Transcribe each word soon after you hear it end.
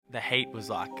the heat was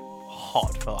like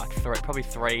hot for like probably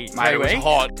three weeks. Mate, it was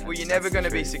hot. Well, you're never going to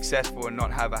be successful and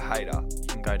not have a hater. You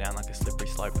can go down like a slippery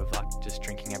slope of like just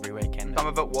drinking every weekend. Some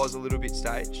of it was a little bit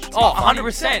staged. Oh,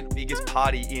 100%. Biggest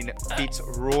party in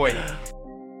Fitzroy.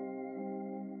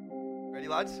 Ready,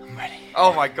 lads? I'm ready.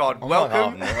 Oh my God, I'm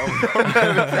welcome.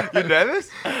 You're nervous?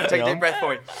 Take a Yeah. deep breath for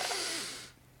me.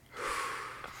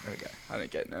 There we go. I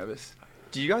don't get nervous.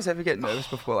 Do you guys ever get nervous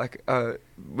before, like,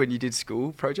 when you did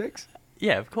school projects?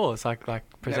 Yeah, of course. Like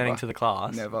presenting Never. to the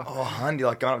class. Never. Oh, Handy,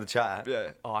 like going up the chat. Yeah.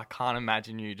 Oh, I can't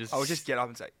imagine you just. I would just get up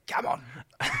and say, come on.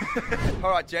 All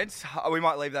right, gents. We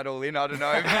might leave that all in. I don't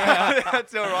know.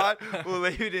 That's all right. We'll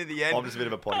leave it in the end. I'm just a bit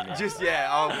of a potty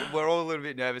man. We're all a little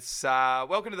bit nervous.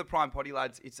 Welcome to the Prime Potty,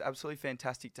 lads. It's absolutely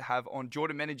fantastic to have on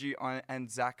Jordan Menadue and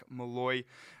Zach Molloy.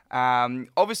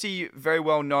 Obviously, very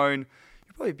well known.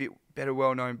 You're probably a bit better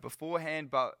well known beforehand,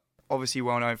 but obviously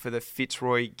well known for the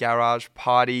Fitzroy Garage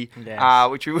Party, Yes.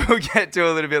 which we will get to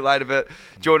a little bit later. But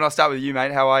Jordan, I'll start with you,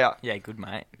 mate. How are you? Yeah, good,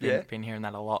 mate. Yeah. Been hearing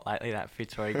that a lot lately, that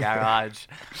Fitzroy Garage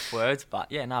words. But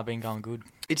yeah, no, been going good.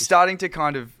 It's starting to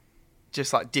kind of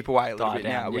just like dip away a little Die bit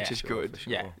down, now, which yeah. is Sure, good. for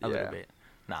sure. Yeah, a Yeah. little bit.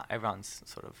 Nah, everyone's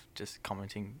sort of just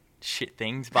commenting shit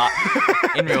things, but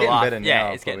in real getting life, better yeah,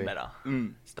 now, it's getting probably.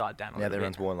 better. It's died down a Now little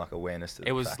everyone's bit. more like awareness to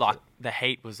It was fact like that- the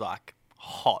heat was like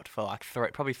hot for like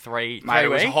probably three Mate, it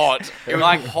was weeks. hot. It was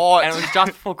like hot. and it was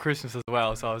just before Christmas as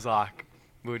well. So I was like,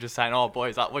 we were just saying, oh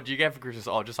boys, like, what did you get for Christmas?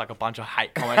 Oh, just like a bunch of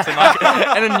hate comments and like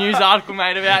and a news article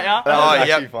made about you. That was Oh,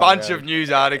 yeah, actually fun, bunch yeah. of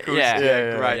news articles. Yeah.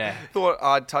 Yeah, great. yeah. Thought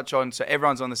I'd touch on, so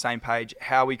everyone's on the same page,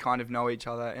 how we kind of know each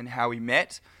other and how we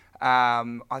met.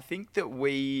 I think that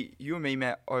you and me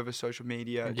met over social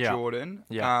media, Yeah. Jordan.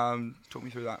 Yeah. Talk me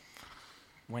through that.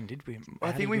 When did we? I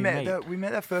how think did we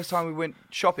met that first time we went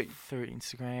shopping. through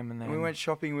Instagram and then We went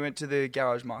shopping. We went to the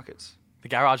garage markets. the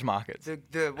garage markets. The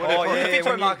yeah, Fitzroy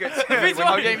when you- markets. Fitzroy-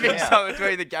 I'm getting mixed up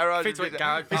between the garage. Fitzroy and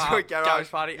Garage- Fitzroy Garage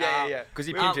Party. Yeah. Because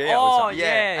he Oh, pimped you out with something.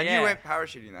 yeah. And you went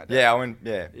parachuting that day. Yeah, I went,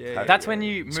 yeah. Yeah, That's when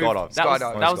you moved. Skydive. That was,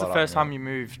 Skydiving. that was the Skydiving, first time yeah. you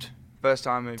moved First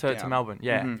time I moved to down. Melbourne.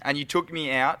 Yeah. Mhm. And you took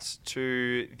me out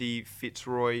to the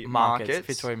Fitzroy markets.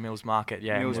 Fitzroy Mills Market.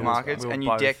 Yeah. Mills markets, We were and you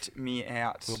both- decked me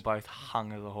out. We were both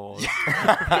hung as a horse.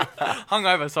 Hung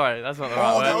over, sorry, that's not the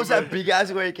right Oh, word. that was that big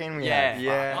ass weekend we Yeah, had.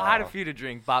 Yeah. I had a few to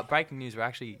drink, but breaking news, we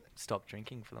actually stopped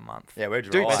drinking for the month. Yeah, we're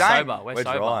dry. Dude, We're same. sober. We're We're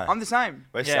sober. dry. I'm the same.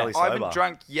 We're Yeah. Sally I sober. haven't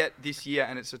drunk yet this year,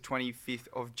 and it's the 25th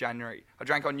of January. I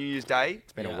drank on New Year's Day.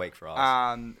 It's been Yeah. a week for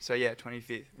us. So yeah,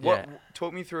 25th. Yeah.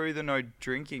 Talk me through the no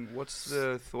drinking. What's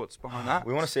the thoughts behind that?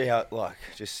 We want to see how it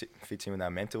just fits in with our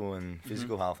mental and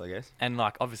physical health, I guess. And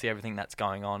like obviously everything that's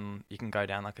going on, you can go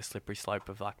down like a slippery slope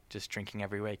of like just drinking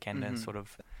every weekend and sort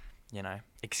of,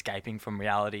 escaping from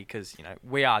reality because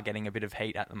we are getting a bit of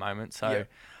heat at the moment. So Yeah.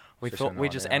 we Especially thought we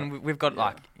night just out. and we've got Yeah.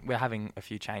 like we're having a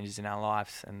few changes in our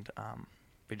lives and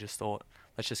we just thought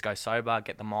let's just go sober,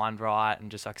 get the mind right,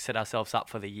 and just like set ourselves up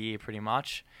for the year pretty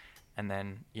much. And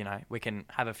then, we can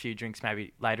have a few drinks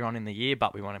maybe later on in the year,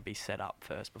 but we want to be set up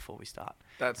first before we start.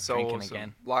 That's so drinking awesome.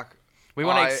 again. Like, We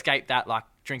want I- to escape that, like,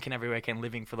 drinking every weekend,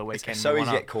 living for the weekend. It's so We easy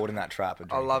to wanna- get caught in that trap.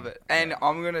 Of I love drinking. it. And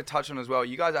I'm going to touch on as well.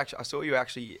 You guys I saw you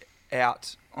actually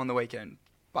out on the weekend,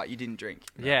 but you didn't drink.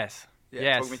 Yes. Yeah,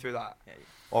 Yes. talk me through that.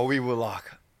 Well, we were like,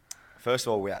 first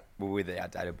of all, we're with the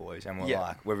outdated boys, and we're Yeah.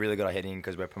 like, we're really got to head in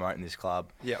because we're promoting this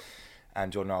club. Yep.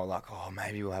 And Jordan and I were like, oh,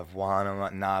 maybe we'll have one. I'm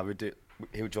like, nah, we do.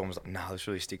 Jordan was like, nah, let's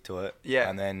really stick to it. Yeah.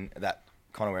 And then that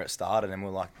kind of where it started, and we're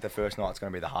like, the first night's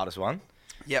going to be the hardest one.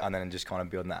 Yep. And then just kind of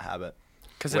building that habit.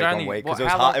 Because Week it on only... week, what- because it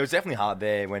was how hard. long- It was definitely hard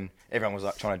there when everyone was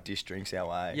like trying to dish drinks our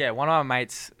way. Yeah, one of our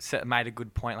mates made a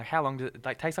good point. Like, how long does it...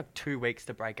 Like, it takes like 2 weeks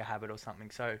to break a habit or something.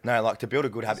 So, No, like to build a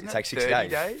good habit, Isn't it that takes 6 30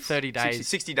 days. 30 days.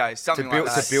 60 days, something To build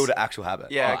like that. to build an actual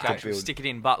habit. Yeah, Like, okay. to build. stick it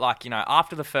in. But, like,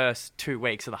 after the first 2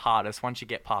 weeks are the hardest, once you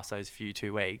get past those few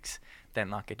 2 weeks, then,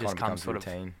 like, it just Kinda comes becomes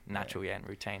sort routine. of natural, and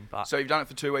routine. But, So you've done it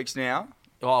for 2 weeks now.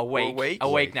 a week? week. A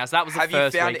week now. So that was the Have you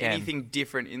first found weekend. anything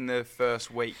different in the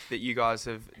first week that you guys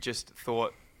have just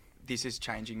thought, this is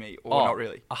changing me, or not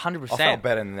really? 100%. I felt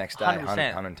better the next day,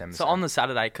 100%. 110%. So on the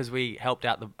Saturday, because we helped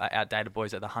out our data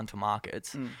boys at the Hunter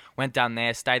Markets, went down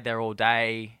there, stayed there all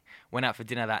day, went out for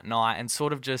dinner that night, and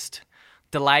sort of just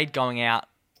delayed going out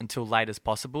until late as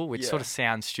possible, which Yeah. sort of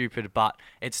sounds stupid, but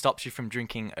it stops you from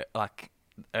drinking like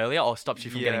earlier, or stops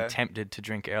you from getting Yeah. tempted to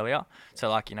drink earlier. So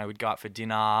like we'd go out for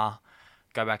dinner,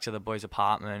 go back to the boys'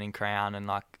 apartment in Crown, and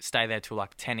like stay there till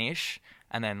like 10ish.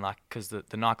 And then, like, because the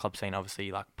nightclub scene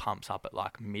obviously, like, pumps up at,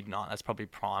 like, midnight. That's probably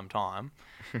prime time.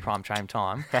 Prime train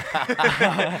time. Mate,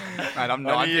 I'm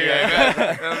 9 knew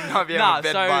p.m. I'm 9 p.m. Nah,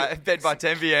 bed, so- bed by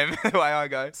 10 p.m. the way I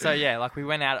go. So, yeah, like, we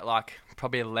went out at, like,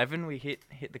 probably 11 we hit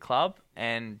the club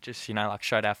and just, you know, like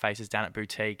showed our faces down at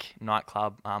Boutique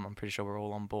nightclub. I'm pretty sure we're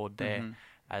all on board there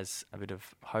as a bit of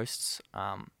hosts.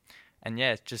 And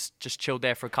yeah, just chilled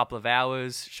there for a couple of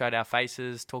hours, showed our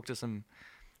faces, talked to some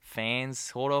fans,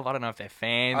 sort of. I don't know if they're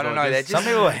fans. I don't know. They're Some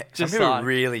people are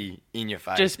really in your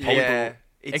face. Just people, Yeah,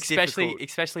 it's difficult.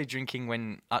 especially drinking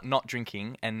when not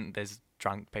drinking and there's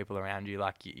drunk people around you.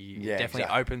 Like you Yeah, definitely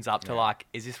exactly. opens up to like,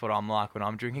 is this what I'm like when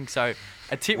I'm drinking? So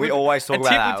a tip We always talk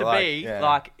about that,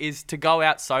 like, is to go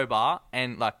out sober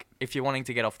and like if you're wanting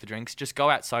to get off the drinks, just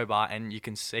go out sober and you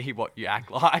can see what you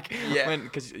act like. Yeah.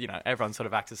 Because you know everyone sort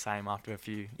of acts the same after a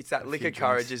few. It's that a few liquor drinks.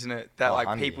 courage, isn't it? That like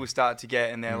 100. people start to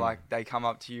get, and they're like, they come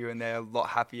up to you and they're a lot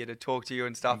happier to talk to you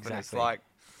and stuff. And it's Exactly. like,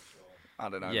 I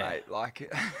don't know, Yeah. mate.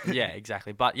 Like, Yeah,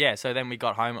 exactly. But yeah, so then we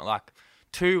got home at like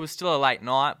 2. Was still a late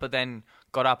night, but then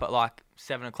got up at like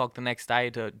 7 o'clock the next day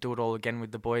to do it all again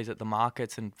with the boys at the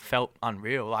markets and felt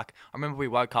unreal. Like I remember we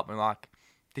woke up and like,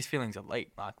 this feeling's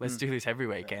elite. Like let's do this every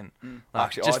weekend. Like,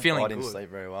 Actually, just I feeling didn't good. sleep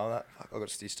very well. I got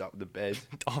stitched up with the bed.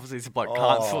 Obviously, this bloke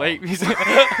can't Oh.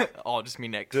 sleep. Oh, just me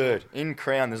next. Dude, in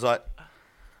Crown, there's like,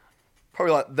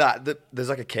 probably like that. There's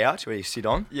like a couch where you sit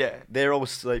on. yeah. They're all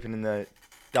sleeping in the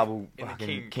double In the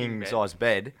fucking king bed. size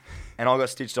bed. And I got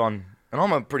stitched on, and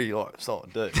I'm a pretty like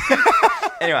solid dude.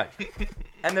 Anyway,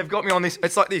 and they've got me on this.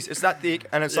 It's like this. It's that thick,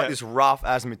 and it's like Yeah. this rough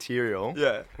as material.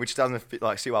 Yeah. Which doesn't fit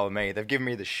like sit well with me. They've given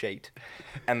me the sheet,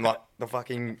 and like the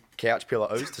fucking couch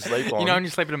pillows to sleep on. You know when you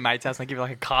sleep at a mate's house and they give you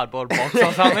like a cardboard box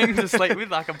or something to sleep with,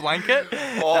 like a blanket?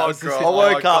 Oh, That was just God. it. I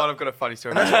woke up- God, I've got a funny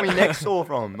story. And that's what my neck's sore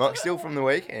from. Like still from the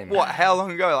weekend. What? How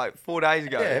long ago? Like 4 days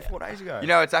ago? Yeah, 4 days ago. You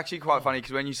know, it's actually quite funny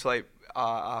because when you sleep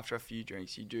after a few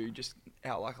drinks, you do just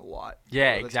out like a light.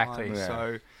 Yeah, all the exactly. time. Yeah.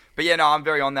 So, but yeah, no, I'm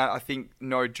very on that. I think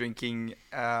no drinking.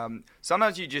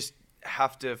 Sometimes you just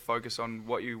have to focus on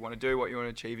what you want to do, what you want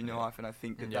to achieve in your life, and I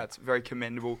think that Yeah. that's very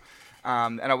commendable.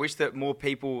 And I wish that more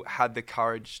people had the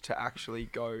courage to actually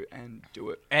go and do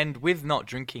it. And with not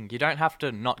drinking, you don't have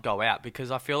to not go out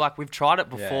because I feel like we've tried it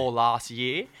before last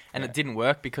year and it didn't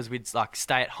work because we'd like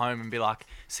stay at home and be like,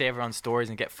 see everyone's stories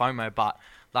and get FOMO. But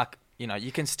like, you know,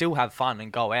 you can still have fun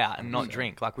and go out and not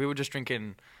drink. Like we were just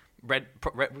drinking we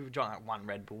were drinking like one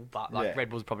Red Bull, but like Red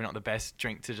Bull's probably not the best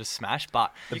drink to just smash.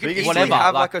 But The You can biggest easily thing-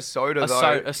 have like a soda,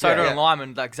 though. a soda Yeah. and lime,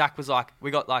 and like Zach was like, we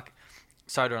got like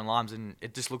soda and limes, and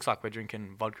it just looks like we're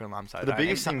drinking vodka and lime soda. The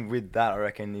biggest thing with that, I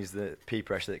reckon, is the peer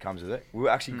pressure that comes with it. We were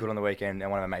actually good on the weekend, and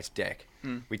one of our mates, Deck,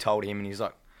 we told him, and he's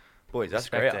like, boys, that's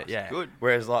Respect great. it, yeah. Good.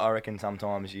 Whereas, like, I reckon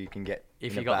sometimes you can get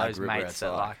if in you a got bad those group where mates it's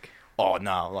that like, oh,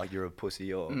 no, like, you're a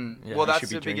pussy, or Yeah. Well, you that's should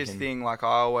be the biggest drinking. thing. Like I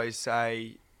always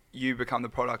say, you become the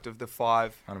product of the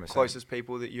 5 100%. closest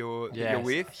people that you're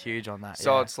with. huge on that.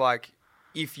 So yeah. it's like,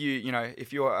 if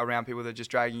you're around people that are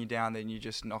just dragging you down, then you're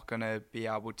just not gonna be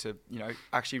able to,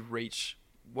 actually reach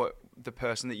what the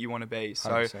person that you want to be. So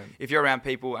 100%. if you're around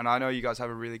people, and I know you guys have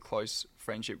a really close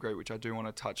friendship group, which I do want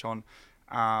to touch on,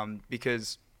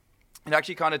 because it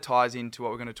actually kind of ties into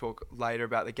what we're going to talk later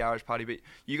about the garage party. But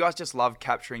you guys just love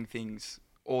capturing things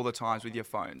all the times with your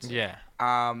phones. Yeah.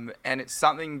 And it's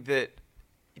something that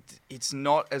it's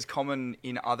not as common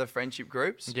in other friendship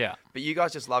groups. Yeah. But you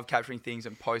guys just love capturing things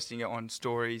and posting it on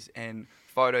stories and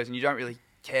photos, and you don't really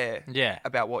care Yeah.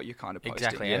 about what you're kind of posting.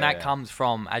 Exactly. Yeah, And that yeah. comes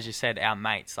from, as you said, our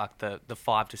mates, like the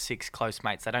 5 to 6 close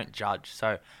mates, they don't judge.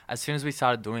 So as soon as we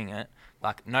started doing it,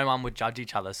 like no one would judge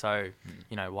each other. So,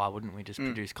 why wouldn't we just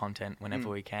produce content whenever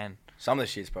we can? Some of the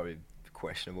shit's probably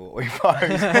questionable what we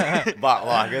post. But,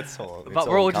 like, it's all. But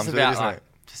we're all just comes with it, about isn't like, it?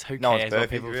 just who No one's cares what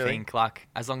perfect, people really. think. Like,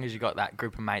 as long as you got that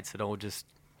group of mates that all just,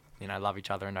 love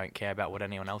each other and don't care about what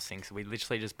anyone else thinks. We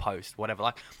literally just post whatever.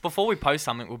 Like, before we post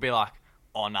something, we'll be like,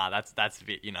 oh, nah, that's a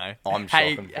bit, I'm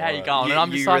hey, shopping how for you it. going? You, And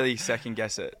I'm you just like, really second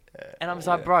guess it. and I'm just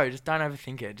like, bro, just don't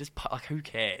overthink it. Just, like, who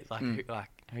cares? Like,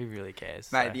 who really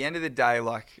cares? Mate, So- at the end of the day,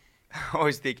 like, I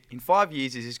always think, in 5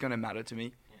 years, is this going to matter to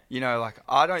me? Like,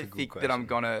 I don't good think that I'm question.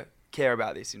 going to care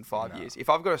about this in 5 No. years. If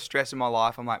I've got a stress in my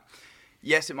life, I'm like,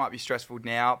 yes, it might be stressful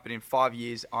now, but in 5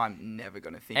 years, I'm never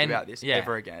going to think about this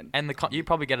ever again. And you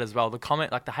probably get it as well. The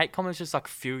comment, like the hate comments, just like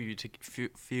fuel you to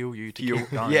keep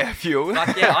going. Yeah, fuel.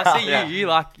 Like I see Yeah.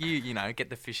 you get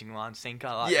the fishing line sinker,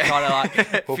 like Yeah. try to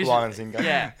like Hook, fish- line, and sinker.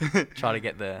 Yeah, try to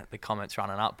get the comments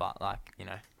running up, but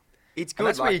It's And good.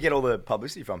 that's where like- you get all the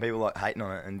publicity from. People, like, hating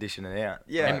on it and dishing it out.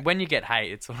 Yeah. And when you get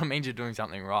hate, it sort of means you're doing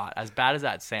something right. As bad as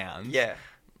that sounds. Yeah.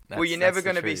 Well, you're never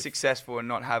going to be successful and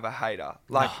not have a hater.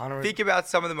 Like, 100. think about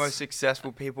some of the most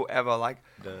successful people ever. Like,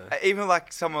 Duh. even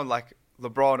like someone like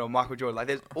LeBron or Michael Jordan. Like,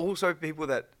 there's also people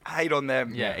that hate on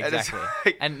them. Yeah, And it's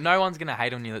exactly. like- And no one's gonna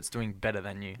hate on you that's doing better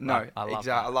than you. No, Like, I love exactly.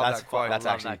 that. I love That's that quote. that's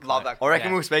love actually that Love that I quote. reckon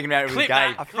Yeah. we were speaking about it with Clip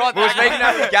Gabe. that. We were speaking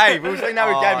about it with Gabe. We were speaking about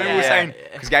it with Gabe. And we were yeah. saying,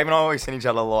 because Gabe and I always send each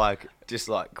other like, just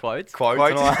like Quotes. quotes.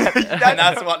 And, all that. And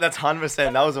that's 100%.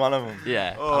 That was one of them.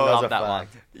 Yeah, Oh, I love that's a that one.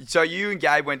 fact. So you and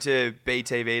Gabe went to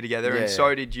BTV together, Yeah, and so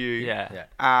yeah. did you. Yeah.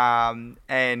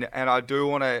 And I do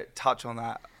want to touch on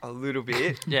that a little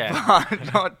bit. Yeah.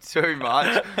 But not too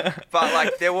much. But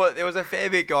like there was a fair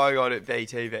bit going on at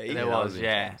BTV. There that was, was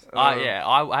yeah. intense.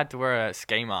 I had to wear a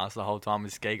ski mask the whole time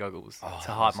with ski goggles to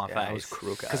hide my that was face.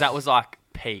 crook, Because that was like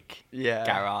peak Yeah.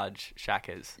 garage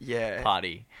shackers Yeah.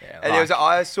 party. Yeah, And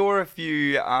I saw a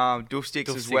few doof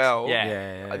sticks Doof as sticks, well.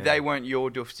 yeah. They weren't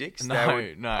your doof sticks. They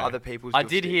were No. other people's. I doof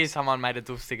did hear sticks. someone made a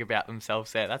doof stick about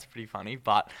themselves there. That's pretty funny,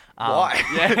 but Why?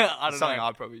 Yeah, I don't Something know.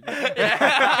 I'd probably do.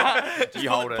 Yeah. Do you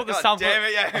hold it? Put the God supplement, damn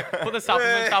it! Yeah. put the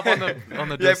supplements up on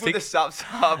the Yeah, doof put the sticks. subs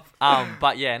up.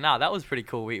 But yeah, no, that was pretty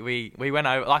cool. We went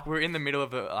over, like we were in the middle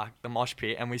of the mosh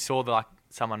pit, and we saw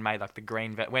someone made like the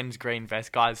when's green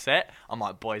vest guys set. I'm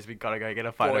like, boys, we gotta go get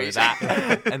a photo Boys. of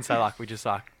that. And so like we just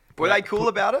like Were they cool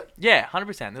about it? yeah,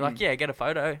 100%. They're like, yeah, get a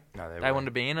photo. No, they They weren't. wanted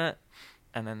to be in it,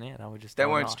 and then yeah, they were just They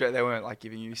doing weren't nice. straight. They weren't like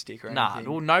giving you a stick or Nah,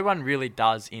 anything. well, no one really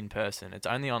does in person. It's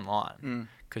only online Mm.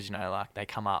 because like they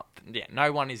come up. Yeah,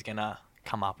 no one is gonna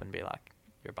come up and be like,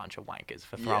 "You're a bunch of wankers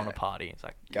for throwing Yeah. a party." It's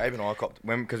like, Gabe and I copped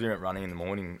because we went running in the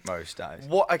morning most days.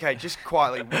 What? Okay, just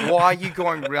quietly. Why are you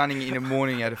going running in the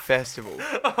morning at a festival?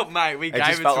 oh mate, we It gave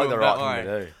just it felt to like the them, right don't thing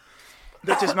worry. to do.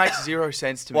 That just makes zero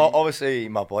sense to me. Well, obviously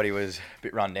my body was a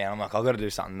bit run down. I'm like, I've got to do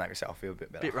something to make myself feel a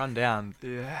bit better. Bit run down.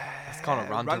 yeah, It's kind of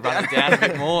run run it down a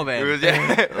bit more, man. It was, yeah.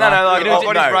 No, like,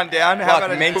 what is run down? How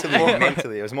about like I just put mentally, more-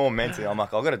 mentally. It was more mentally. I'm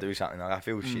like, I've got to do something. Like, I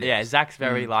feel shit. Yeah, Zach's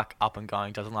very like up and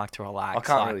going. Doesn't like to relax. I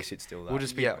can't like, really sit still. Though. We'll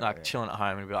just be Yeah. like chilling at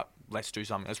home and be like, let's do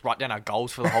something. Let's write down our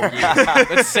goals for the whole year.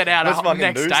 Let's set out Let's our fucking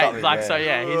next do day. something, Like yeah. so,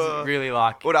 yeah. He's really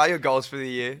like. What are your goals for the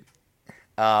year?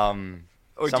 Or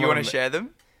Or do you want to share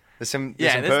them? There's some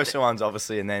Yeah, some there's- personal ones,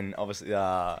 obviously, and then obviously.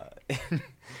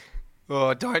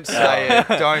 Oh, don't say it.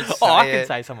 Don't say it. Oh, I can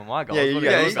say some of my goals. Yeah, you What go.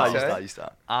 about Yeah, You you start. can You say. start. You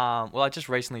start. Well, I just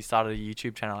recently started a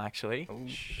YouTube channel actually.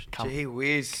 Gee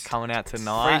whiz. Coming out Free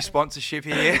tonight. sponsorship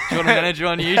here. Do you want a manager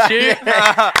on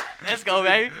YouTube? Let's go,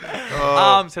 baby.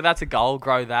 Oh. So that's a goal.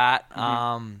 Grow that. Get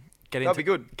That'll into be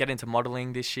good. Get into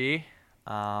modeling this year.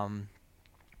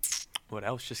 What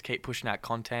else? Just keep pushing out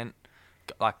content.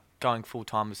 Like going full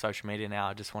time with social media now.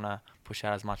 I just want to push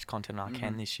out as much content as I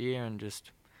can this year and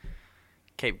just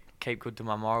keep good to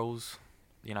my morals.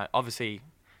 You know, obviously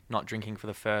not drinking for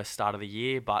the first start of the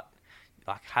year, but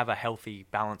like have a healthy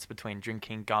balance between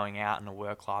drinking, going out, and a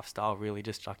work lifestyle. Really,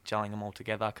 just like gelling them all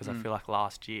together because I feel like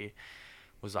last year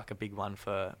was like a big one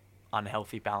for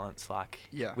unhealthy balance, like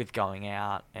Yeah. with going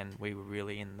out, and we were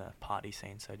really in the party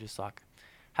scene. So just like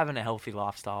having a healthy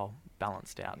lifestyle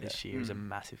balanced out this year is a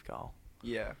massive goal.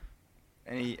 Yeah.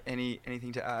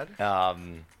 Anything to add? I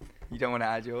You don't want to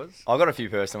add yours? got a few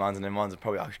personal ones, and then ones that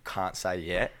probably I can't say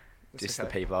yet. That's Just okay.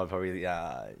 the people I would probably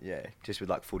just with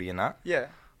like footy and that. Yeah.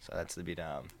 So that's a bit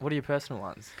What are your personal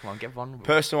ones? Come on, get vulnerable.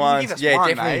 personal You ones. give us Yeah, one,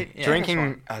 definitely mate. Yeah,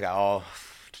 drinking. Okay. Oh,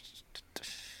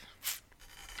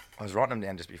 I was writing them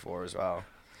down just before as well.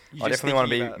 You I just definitely want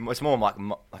to thinking be. about- It's more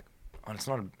like it's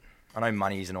not. I know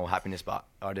money isn't all happiness, but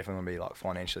I definitely want to be like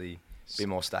financially be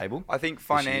more stable. I think this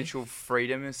year. financial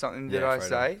freedom is something that Yeah, I freedom.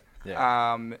 say.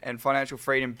 Yeah. And financial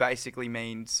freedom basically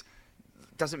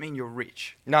doesn't mean you're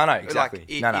rich. No, exactly.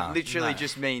 Like it, no. it literally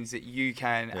just means that you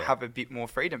can Yeah. have a bit more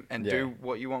freedom and Yeah. do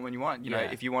what you want when you want. You know,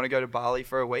 Yeah. if you want to go to Bali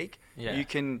for a week, Yeah. you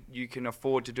can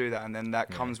afford to do that, and then that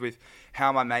comes with how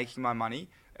am I making my money?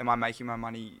 Am I making my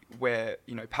money where,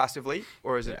 passively,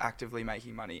 or is it Yeah. actively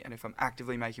making money? And if I'm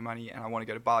actively making money and I want to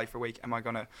go to Bali for a week, am I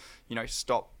going to,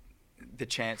 stop the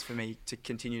chance for me to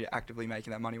continue to actively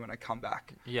making that money when I come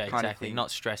back? Yeah, kind of exactly. thing.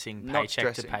 Not stressing Not paycheck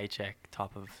stressing. to paycheck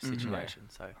type of situation.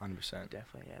 So 100%.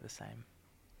 definitely, the same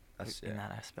That's in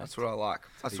that aspect. That's what I like.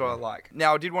 That's big what I one. like.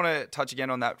 Now, I did want to touch again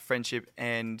on that friendship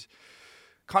and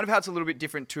kind of how it's a little bit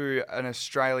different to an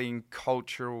Australian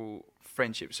cultural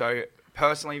friendship. So,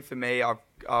 personally, for me,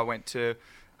 I went to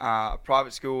a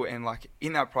private school, and like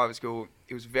in that private school,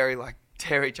 it was very like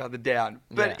tear each other down,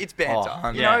 but Yeah. it's banter. Oh,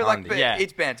 you yeah, know, like but yeah.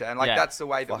 it's banter, and like Yeah. that's the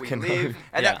way that Fucking we live,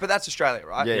 and Yeah. but that's Australia,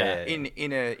 right? Yeah, yeah,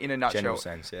 yeah. In a nutshell. General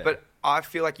sense, yeah. But I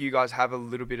feel like you guys have a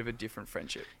little bit of a different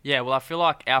friendship. Yeah, well, I feel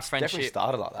like our Definitely friendship.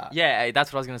 started like that. Yeah,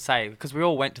 that's what I was going to say because we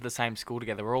all went to the same school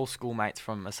together. We're all schoolmates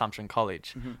from Assumption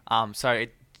College. So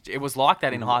it was like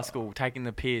that in high school, taking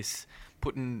the piss,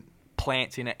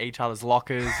 plants in each other's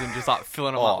lockers and just like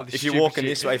filling them up with if stupid you're walking shit.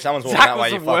 this way, if someone's walking Zach that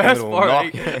way, was you the fucking worst little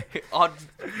knock. for it.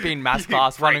 I'd be in maths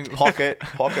class running. Pocket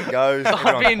goes.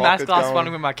 I'd be in maths class going.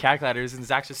 running with my calculators and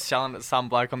Zach's just selling at some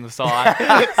bloke on the side.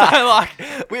 So like,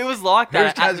 it was like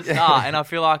that at the start. And I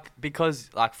feel like because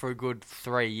like for a good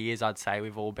 3 years, I'd say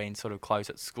we've all been sort of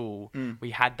close at school. We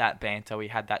had that banter, we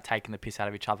had that taking the piss out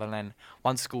of each other. And then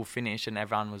once school finished and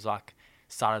everyone was like,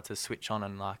 started to switch on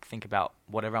and like think about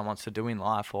what everyone wants to do in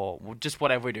life or just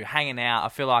whatever we do, hanging out. I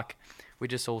feel like we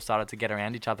just all started to get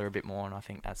around each other a bit more, and I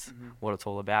think that's what it's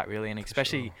all about, really. And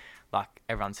especially like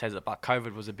everyone says it, but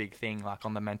COVID was a big thing, like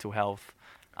on the mental health.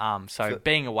 So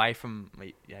being away from,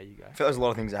 yeah, you go. I feel there's a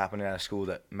lot of things that happened in our school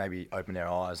that maybe opened our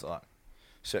eyes, like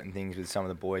certain things with some of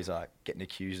the boys, like getting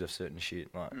accused of certain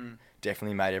shit, like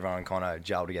definitely made everyone kind of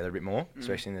gel together a bit more,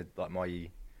 especially in the, like my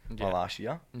last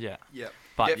year. Yeah.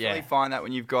 But definitely find that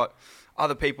when you've got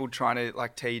other people trying to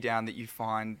like tee you down, that you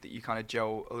find that you kind of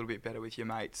gel a little bit better with your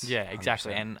mates. Yeah,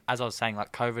 exactly. 100%. And as I was saying,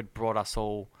 like COVID brought us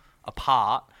all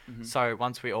apart. So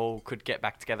once we all could get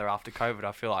back together after COVID,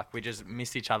 I feel like we just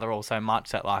missed each other all so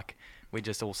much that like we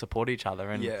just all support each other.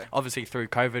 And obviously through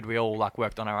COVID, we all like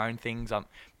worked on our own things. I'm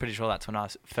pretty sure that's when I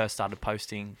first started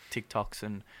posting TikToks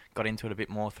and got into it a bit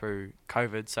more through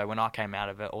COVID. So when I came out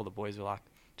of it, all the boys were like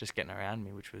just getting around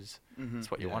me, which was that's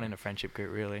what you want in a friendship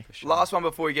group, really. Sure. Last one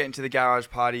before we get into the garage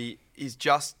party is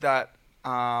just that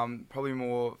probably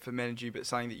more for Menadue, but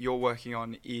something that you're working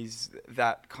on is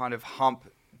that kind of hump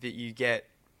that you get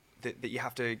that you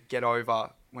have to get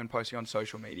over when posting on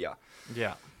social media.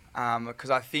 Yeah. Because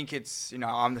I think it's,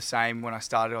 I'm the same. When I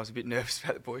started, I was a bit nervous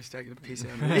about the boys taking a piss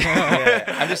out of me.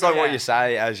 And just like what you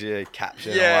say as you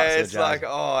capture. Yeah, it's like,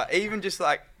 even just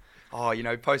like,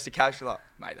 post a caption like,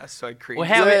 mate, that's so cringe. Well,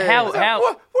 how what do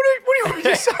you want me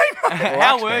to say, mate?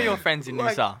 How were your friends in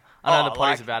Noosa? I know the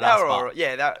potty's about us, but...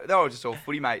 they were just all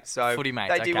footy mates. So footy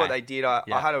mates, they did what they did. I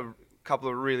Yeah. had a couple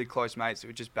of really close mates that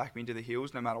would just back me into the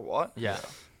hills no matter what. Yeah.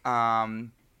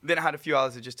 Then I had a few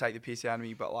others that just take the piss out of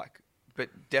me, but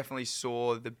definitely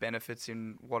saw the benefits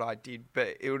in what I did.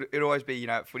 But it'd always be,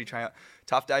 at footy training,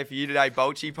 tough day for you today,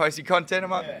 Bolchy, posting content.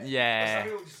 I'm like, yeah.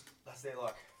 That's their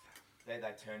they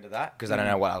turn to that because they don't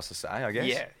know what else to say, I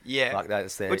guess. Yeah. Like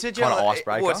that's their It's a kind of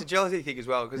icebreaker. Well, it's a jealousy thing as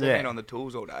well because they've been on the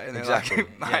tools all day. And exactly. They're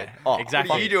like, mate, Exactly.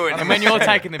 what are you doing? And when you're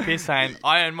taking the piss saying,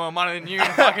 I earn more money than you in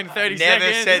fucking 30 seconds.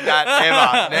 Never said that,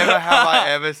 ever. Never have I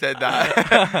ever said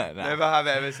that. Never have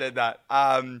I ever said that.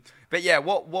 But yeah,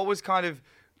 what was kind of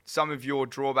some of your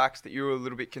drawbacks that you were a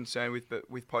little bit concerned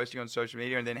with posting on social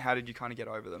media, and then how did you kind of get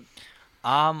over them?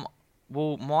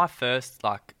 Well, my first,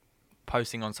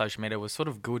 posting on social media was sort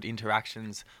of good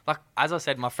interactions. Like, as I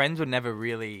said, my friends were never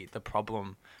really the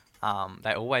problem.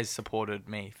 They always supported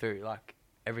me through,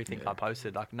 everything I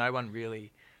posted. No one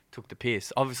really took the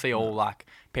piss. Obviously, all,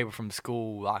 people from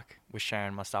school, were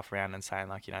sharing my stuff around and saying,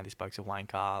 this bloke's a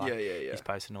wanker. He's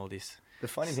posting all this. The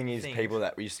funny thing is, people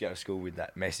that we used to go to school with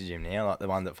that message him now, the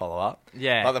one that follow up.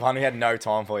 Yeah. Like the one who had no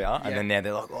time for you, and then now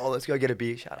they're like, oh, let's go get a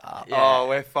beer, shut up. Yeah. Oh,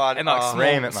 we're fun. And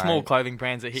small clothing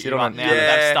brands that hit you up now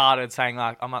that they've started saying,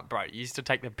 I'm like, bro, you used to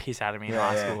take the piss out of me in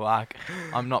high school.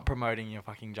 I'm not promoting your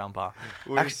fucking jumper.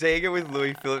 We're seeing it with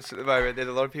Louis Phillips at the moment. There's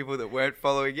a lot of people that weren't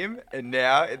following him, and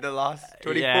now in the last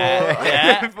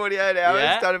 24, 48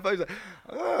 hours, started posting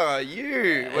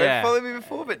you weren't following me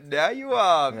before, but now you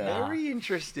are. Very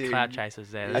interesting. Cloud chasers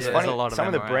there. That's There's funny. a lot of some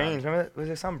of the them brands, remember, was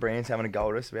there some brands having a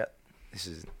go at us about, this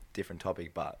is a different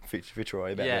topic, but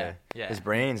Fitzroy about there's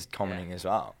brands commenting as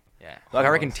well. Yeah. I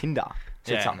reckon Tinder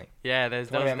said something. Yeah, there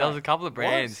was a couple of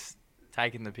brands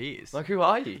taking the piss. Like, who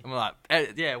are you? I'm like,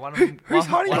 one of them. Who's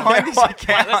hiding behind this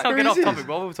account? Let's not get off topic.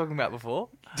 What were we talking about before?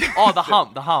 Oh, the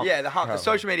hump. Yeah, the hump. The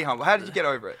social media hump. How did you get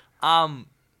over it?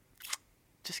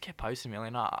 Just kept posting really.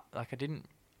 No, I didn't.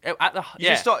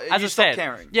 Just stopped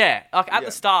caring. Yeah, at the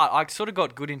start, I sort of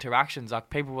got good interactions.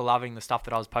 People were loving the stuff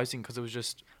that I was posting because it was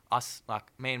just us,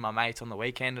 me and my mates on the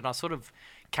weekend, and I sort of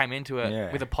came into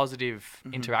it with a positive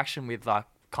interaction with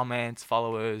comments,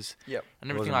 followers, and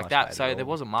everything like that. So there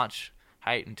wasn't much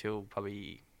hate until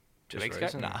probably 2 weeks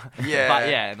ago. Nah.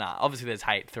 Yeah. But obviously there's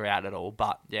hate throughout it all.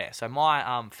 But yeah, so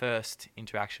my first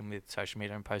interaction with social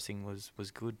media and posting was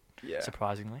good. Yeah.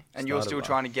 Surprisingly. And you're still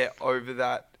trying to get over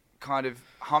that kind of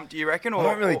hump, do you reckon? Or I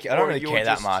don't really care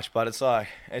that much, but it's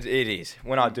it is.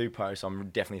 When I do post, I'm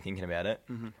definitely thinking about it.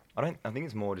 I think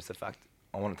it's more just the fact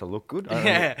I want it to look good.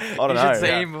 I don't know. You should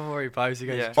see him before he posts. He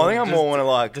goes, I think I more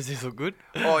want to does this look good?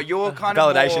 Oh, you're kind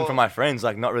of validation from my friends.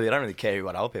 Not really. I don't really care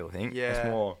what other people think. Yeah. It's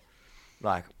more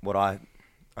what I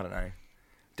don't know.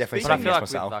 Definitely But I feel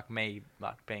myself. With me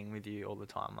being with you all the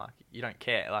time, you don't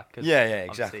care. Cause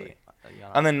exactly.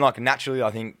 And then like naturally,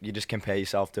 I think you just compare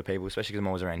yourself to people, especially because I'm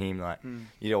always around him. Like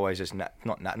you always just not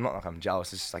like I'm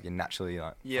jealous. It's just like you're naturally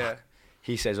like Yeah. fuck.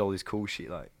 He says all this cool shit.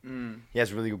 Like he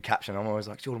has really good caption. I'm always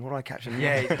like, Jordan, what do I caption?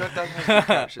 Yeah, he does have good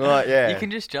captions. Like, yeah. You can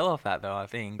just gel off that though, I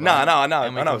think. No, Like, I know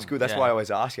and we it's can- good. That's yeah. why I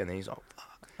always ask you. And then he's like,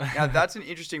 fuck. Now, that's an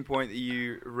interesting point that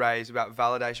you raise about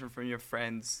validation from your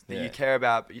friends that Yeah. you care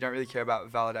about, but you don't really care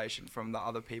about validation from the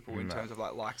other people in No. terms of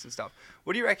like likes and stuff.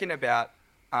 What do you reckon about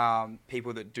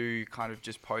people that do kind of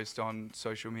just post on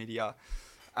social media?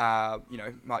 You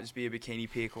know, might just be a bikini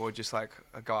pic or just like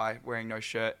a guy wearing no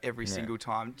shirt every Yeah. single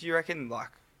time. Do you reckon like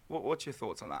what's your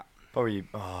thoughts on that? Probably,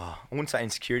 I wouldn't say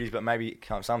insecurities, but maybe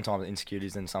sometimes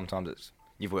insecurities, and sometimes it's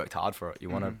you've worked hard for it. You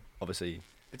want to obviously.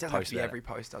 It doesn't have post to be that. every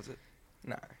post, does it?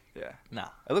 No, Yeah. Nah.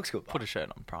 it looks good. Put a shirt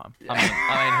on, Prime. Yeah.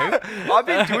 I mean who? I've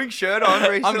been doing shirt on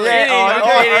recently. kidding, I'm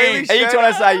only kidding. Are you shirt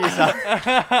trying to say you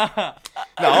son?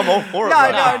 No, I'm all for it. No,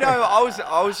 bro.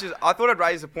 no. I thought I'd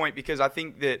raise the point because I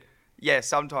think that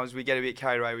sometimes we get a bit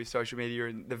carried away with social media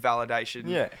and the validation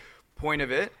Yeah, point of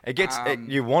it. it gets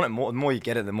you want it more. The more you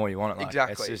get it, the more you want it. Like,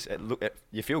 Exactly. It's just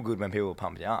you feel good when people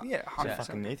pump you up. Yeah, So 100%.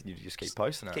 fucking need you to just keep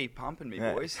posting it. Keep pumping me,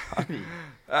 Yeah. boys.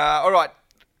 All right,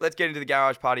 let's get into the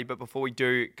garage party. But before we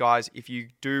do, guys, if you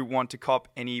do want to cop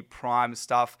any Prime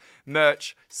stuff,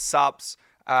 merch, subs,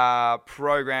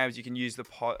 programs, you can use the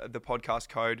podcast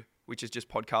code, which is just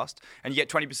podcast, and you get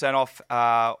 20% off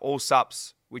all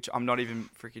subs, which I'm not even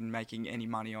freaking making any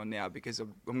money on now because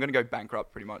I'm going to go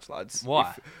bankrupt pretty much, lads.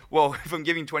 Why? If I'm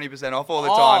giving 20% off all the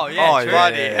Oh, time, yeah, true.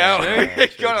 bloody Yeah, hell, true, you're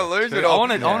true, going to true, lose true. it all. I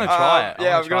wanna try it. I Yeah,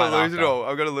 wanna I'm try going to it lose it after. all.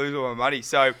 I'm going to lose all my money.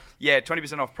 So, yeah,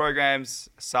 20% off programs,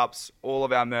 subs, all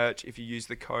of our merch if you use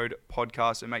the code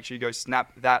podcast. And make sure you go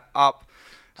snap that up.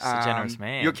 Just a generous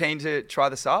man. You're keen to try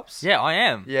the subs? Yeah, I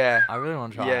am. Yeah. I really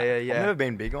want to try Yeah, it. yeah, I've yeah. never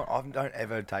been big on. I don't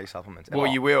ever take supplements. Well,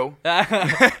 ever. you will. Yeah,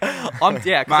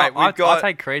 Mate, I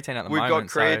take creatine at the We've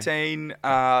moment. got creatine,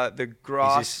 the Is this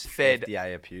grass-fed.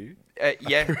 FDA approved?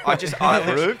 Yeah,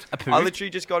 I literally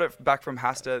just got it back from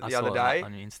Hasta the other day.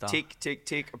 On your Insta. Tick, tick,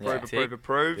 tick. Yeah. Approve,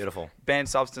 approve. Beautiful. Banned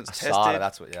substance Asada, tested.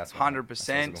 that's what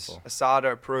 100%. for.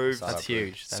 Asada approved. Asada. That's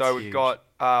huge. That's So we've huge. got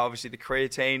obviously the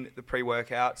creatine, the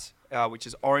pre-workouts, which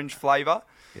is orange flavour,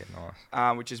 Yeah,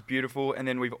 nice. which is beautiful. And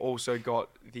then we've also got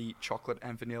the chocolate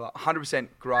and vanilla. 100%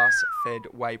 grass-fed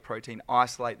whey protein.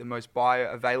 Isolate the most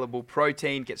bioavailable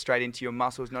protein. Get straight into your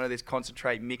muscles. None of this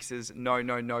concentrate mixes. No.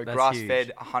 That's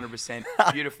Grass-fed, 100%.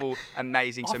 Beautiful,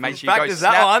 amazing. So make sure you go factors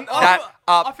that snap one. that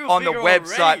I up feel on the bigger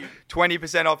website. already.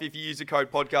 20% off if you use the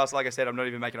code podcast. Like I said, I'm not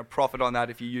even making a profit on that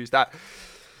if you use that.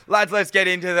 Lads, let's get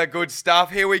into the good stuff.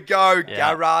 Here we go.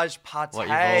 Yeah. Garage Party. What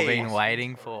you've all been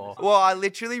waiting for. Well, I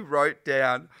literally wrote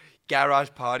down Garage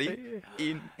Party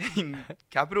in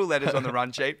capital letters on the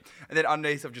run sheet. And then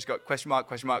underneath I've just got question mark,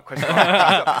 question mark, question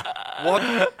mark. What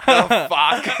the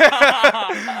fuck?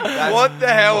 What the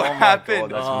hell Oh my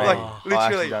happened? God, that's me. Like, I actually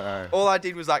literally, don't know. all I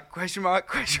did was like question mark,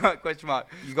 question mark, question mark.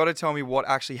 You got to tell me what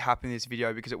actually happened in this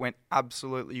video because it went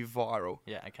absolutely viral.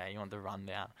 Yeah, okay, you want the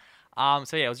rundown.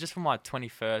 So yeah, it was just for my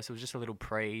 21st. It was just a little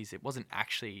prees. It wasn't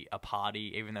actually a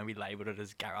party, even though we labelled it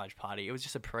as garage party. It was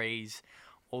just a prees.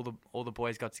 All the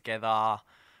boys got together. A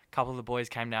couple of the boys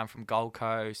came down from Gold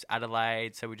Coast,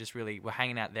 Adelaide. So we just really were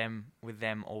hanging out with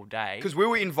them all day. Because we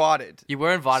were invited. You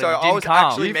were invited. So you I didn't was come.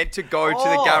 actually meant to go to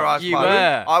the garage you party.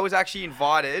 were. I was actually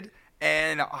invited,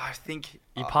 and I think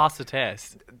You passed the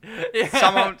test.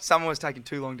 someone was taking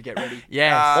too long to get ready.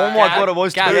 Yes. Oh my God, it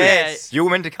was Gab, too. yes. You were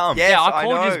meant to come. Yeah. Yeah, Yes, I I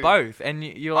called know. you both, and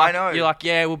you're I like, know. you're like,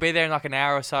 yeah, we'll be there in like an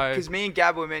hour or so. Because me and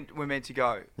Gab were meant to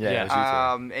go. Yeah, Yeah. it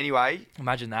was you two. Anyway,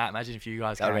 Imagine that. Imagine if you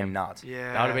guys That would have came. been nuts.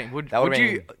 yeah. That would have been. That Would would've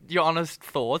you? Your honest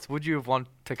thoughts? Would you have wanted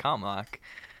to come? Like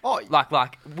Oh, like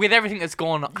with everything that's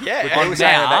gone. Yeah. with People People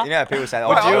saying now. that, you know, people say, "Oh,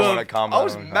 But I I don't was- want to come." I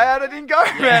was don't wanna mad I didn't go,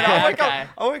 man. okay.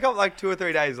 I woke up like 2 or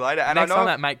 3 days later, and Next I time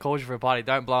know. that mate calls you for a party,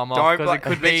 don't blow him off Don't because blow, it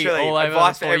could be literally, all over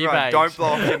advice the for For You everyone, page. don't blow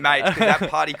off your mates because that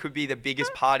party could be the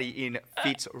biggest party in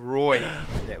Fitzroy. come.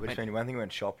 Yeah, we just went. One thing we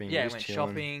went shopping. Yeah, just went chilling.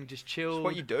 shopping, just That's chilled,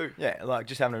 what you do. Yeah, like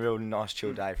just having a real nice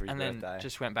chill day for his and then birthday.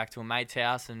 just went back to a mate's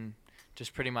house and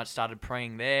just pretty much started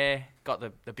preying there. Got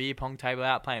the beer pong table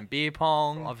out, playing beer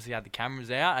pong. Obviously had the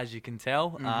cameras out, as you can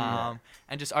tell.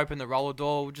 And just opened the roller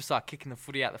door, just like kicking the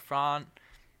footy out the front,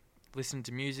 listening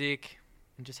to music,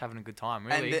 and just having a good time.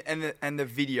 Really. And the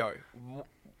video.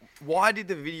 Why did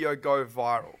the video go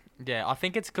viral? Yeah, I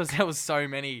think it's because there was so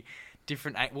many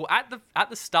different well at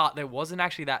the start there wasn't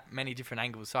actually that many different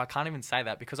angles, so I can't even say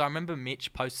that because I remember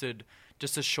Mitch posted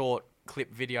just a short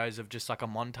clip videos of just like a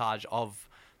montage of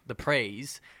the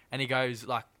prees, and he goes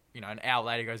like you know, an hour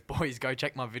later goes, boys, go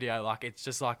check my video. Like, it's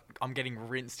just like I'm getting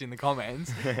rinsed in the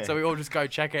comments. So we all just go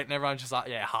check it, and everyone's just like,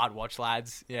 yeah, hard watch,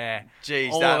 lads. Yeah.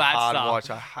 Jeez, all that of that hard stuff. watch,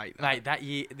 I hate that.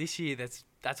 Mate, this year,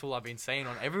 that's all I've been seeing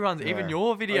on everyone's, even Yeah.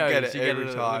 your videos. I get it you get every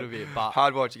it a time. little bit, but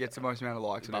Hard watch, it gets the most amount of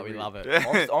likes. But we love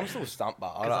it. I'm still stumped,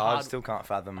 but I hard- still can't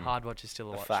fathom. hard watch is still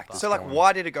a The watch. fact but- is- So, like, Fine.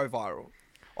 why did it go viral?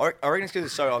 I reckon it's because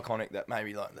it's so iconic that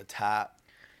maybe like the tap.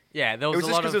 yeah, there It was, was a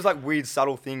just lot because of... it was like weird,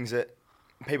 subtle things that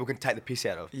people can take the piss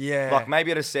out of. Yeah. Like maybe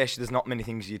at a sesh, there's not many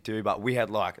things you do, but we had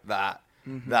like that.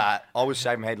 That I was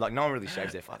shaving my head. Like no one really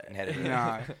shaves their fucking head. Anymore. No. Do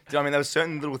you know what I mean? There were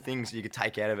certain little things you could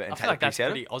take out of it and I take feel like the that's piss out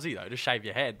of. pretty Aussie, though, to shave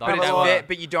your head. But, Like, it's they were-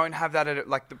 but you don't have that at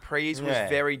like the prees was Yeah.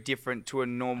 very different to a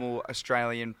normal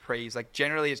Australian prees. Like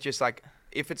generally, it's just like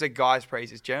if it's a guys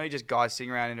prees, it's generally just guys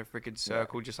sitting around in a freaking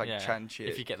circle, just like yeah. chatting shit.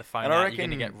 If you get the phone And I out, you're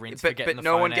going to reckon- get rinsed for getting but the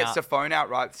no phone one gets out. the phone out,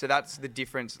 right? So that's the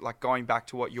difference. Like going back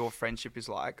to what your friendship is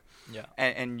like, Yeah.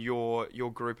 and your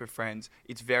group of friends,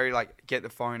 it's very like get the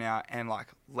phone out and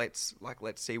let's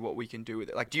see what we can do with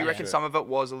it. Like, do you Yeah. reckon some of it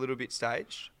was a little bit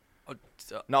staged?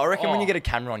 No, I reckon when Oh. you get a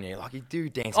camera on you, like you do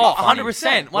dance. Oh, funny.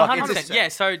 100%. Like, 100%. it's a- Yeah,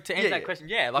 so to answer Yeah, that yeah. question,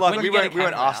 yeah. Like, Like when we you get a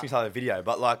weren't camera asking each out, other video,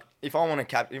 but like if I want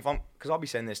to because I'll be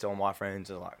sending this to all my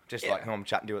friends or like just like Yeah. who I'm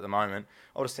chatting to at the moment,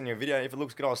 I'll just send you a video. If it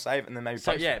looks good, I'll save it and then maybe.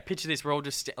 So post yeah, it. picture this. We're all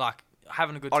just like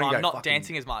having a good I don't time, go not fucking-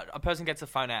 dancing as much. A person gets the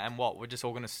phone out, and what? We're just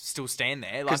all gonna still stand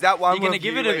there. Because Like, that one you're gonna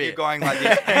review give it a where you're bit. going like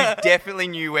this, you definitely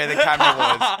knew where the camera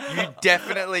was. You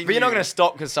definitely. But you're not knew. going to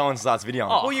stop because someone starts videoing.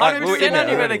 Oh, Well, you're I gonna knew do then I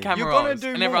more. knew where the You're camera gonna was, do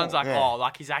and everyone's more. like, Yeah. "Oh,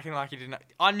 like he's acting like he didn't."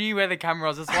 I knew where the camera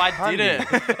was. That's why I did it.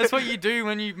 That's what you do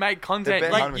when you make content.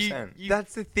 best, Like 100%. you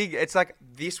That's the thing. It's like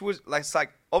this was like it's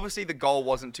like obviously the goal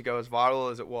wasn't to go as viral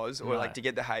as it was, or No. like to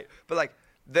get the hate, but like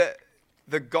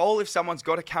the goal if someone's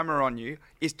got a camera on you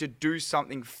is to do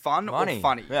something fun or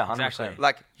funny. Yeah, 100%. Exactly.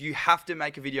 Like you have to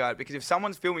make a video out because if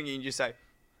someone's filming you and you just say,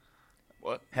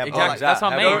 "What?" How Exactly. boring is That's that?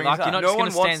 what I How mean. boring Like, is you're that? not just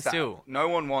gonna stand wants that. still. No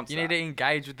one wants you that. need to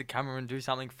engage with the camera and do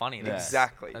something funny. Yeah.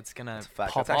 Exactly. That's gonna It's a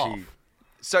fact. pop That's off. actually-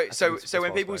 So think it's when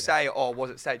well people spoken. say, "Oh,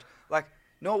 was it staged?" Like,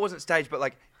 no, it wasn't staged. But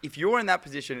like, if you're in that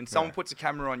position and someone Yeah. puts a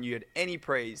camera on you at any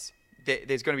prees,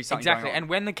 there's going to be something Exactly. going on. And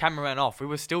when the camera went off, we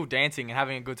were still dancing and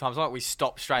having a good time. It's not like we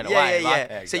stopped straight yeah, away. yeah, Like, yeah.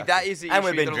 Yeah, See, exactly. that is the And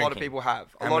we've issue that been a lot of drinking. people have.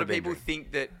 A And lot we've of been people drinking.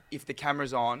 think that if the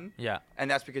camera's on, yeah.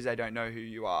 and that's because they don't know who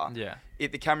you are. Yeah.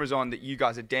 If the camera's on, that you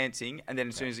guys are dancing, and then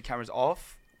as soon as the camera's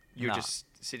off, you're Nah. just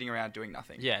sitting around doing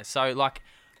nothing. Yeah. So like,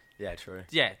 Yeah, true.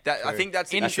 yeah. That, I True. think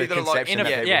that's the That's issue the that a lot. conception that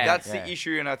Yeah, people Yeah. that's Yeah. the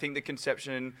issue, and I think the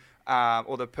conception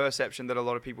or the perception that a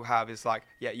lot of people have is like,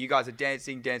 yeah, you guys are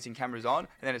dancing, cameras on, and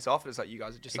then it's off. And it's like you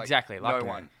guys are just like Exactly, like no that.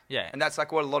 one. Yeah. And that's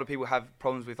like what a lot of people have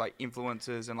problems with, like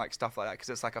influencers and like stuff like that, because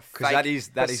it's like a 'Cause fake that is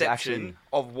perception actually-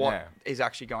 of what yeah. is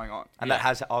actually going on. And that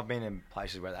has, I've been in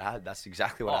places where that's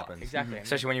exactly what Oh, happens. exactly.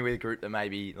 Especially when you're with a group that may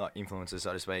be like influencers,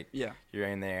 so to speak. Yeah. You're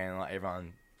in there and like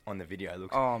everyone on the video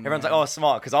looks. Oh, everyone's man. like, oh,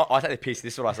 smart. Because I take the piss.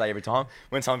 This is what I say every time.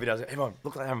 When someone videos, everyone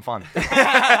look like they're having fun.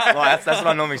 Like, that's what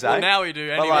I normally say. Well, now we do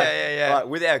But anyway. like, Yeah. like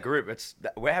with our group,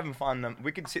 we're having fun.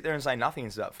 We could sit there and say nothing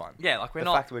is that fun. Yeah, like we're the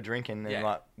not. fact that we're drinking and Yeah.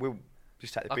 like we'll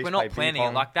just take the Like piss. we're play not beer planning it.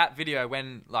 pong. Like that video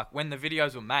when the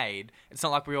videos were made, it's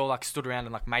not like we all like stood around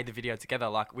and like made the video together.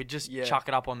 Like we just Yeah. chuck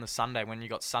it up on the Sunday when you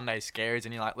got Sunday scaries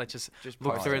and you're like, let's just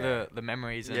look post through it. the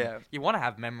memories. And Yeah. you want to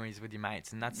have memories with your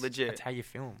mates, and that's Legit. That's how you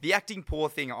film. The acting poor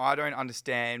thing, I don't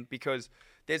understand, because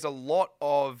there's a lot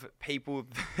of people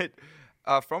that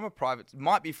are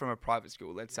might be from a private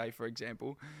school, let's say, for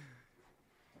example,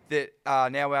 that are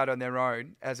now out on their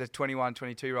own as a 21,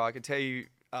 22-year-old. I can tell you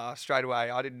straight away,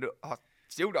 I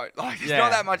still don't. Like, there's Yeah.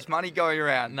 not that much money going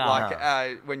around. No.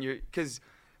 Like, because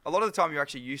a lot of the time you're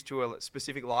actually used to a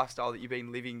specific lifestyle that you've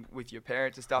been living with your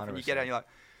parents and stuff, and you get out and you're like,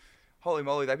 holy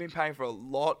moly, they've been paying for a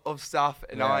lot of stuff,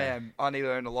 and Yeah. I need to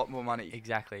earn a lot more money.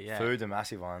 Exactly. Yeah. Food's a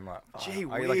massive one. Like, Gee I get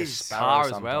like a whiz. sparrow Car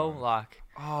as well. sometimes. Like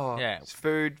Oh, Yeah. it's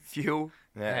food, fuel.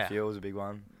 Yeah, Yeah. fuel's a big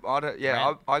one.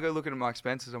 Rent. I go looking at my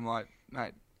expenses. I'm like,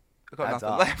 mate, I've got Adds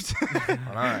nothing up. left.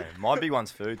 I know. My big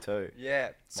one's food too. Yeah.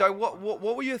 So what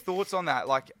were your thoughts on that?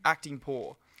 Like acting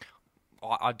poor.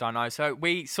 I don't know. So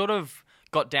we sort of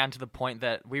got down to the point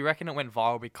that we reckon it went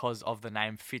viral because of the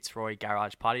name Fitzroy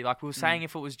Garage Party. Like we were saying,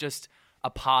 if it was just a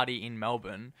party in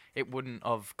Melbourne, it wouldn't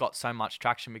have got so much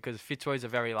traction because Fitzroy's a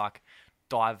very like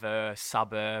diverse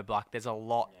suburb. Like there's a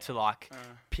lot to like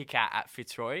pick at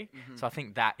Fitzroy. So I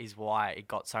think that is why it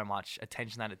got so much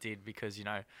attention that it did, because you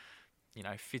know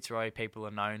Fitzroy people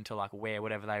are known to like wear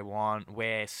whatever they want,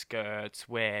 wear skirts,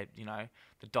 wear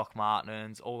the Doc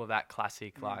Martens, all of that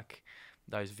classic like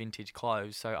those vintage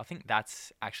clothes. So I think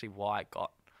that's actually why it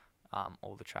got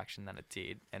all the traction that it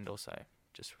did, and also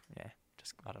just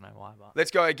just I don't know why, but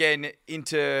Let's go again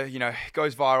into, it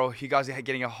goes viral. You guys are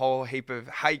getting a whole heap of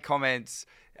hate comments.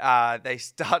 They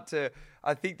start to,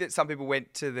 I think that some people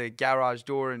went to the garage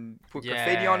door and put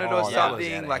graffiti on it or that was out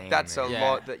something. of Like, hand, that's a man.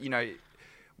 lot that,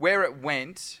 where it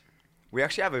went. We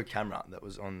actually have a camera that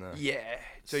was on the. Yeah.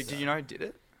 So, did did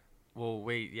it? well,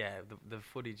 the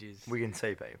footage is We can see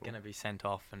people. gonna be sent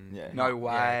off and No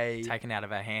way. taken out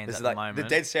of our hands It's at like the moment. the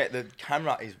dead set. The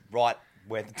camera is right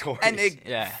where the door And is.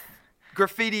 yeah.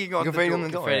 Graffitiing on Graffiti the on door.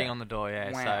 the door. Graffiti yeah. on the door,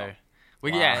 yeah. Wow. So,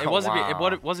 Wow. it was Wow.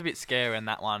 it was a bit scary when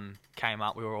that one came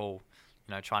up. We were all,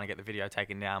 trying to get the video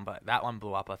taken down, but that one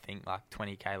blew up. I think like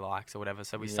 20k likes or whatever.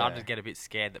 So we started to get a bit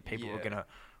scared that people were gonna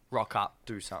rock up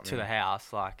Do something. to the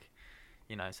house, like,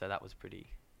 So that was pretty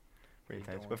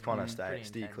Intense. We've kind of Pretty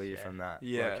steer intense, clear yeah. from that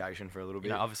Yeah. location for a little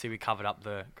bit. obviously we covered up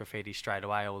the graffiti straight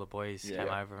away. All the boys Yeah.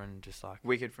 came over and just like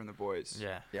Wicked from the boys.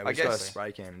 yeah. Yeah, I we just got a guess-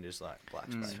 spray can and just like black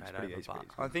spray. It's Straight pretty over, easy. but- Pretty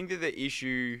easy. I think that the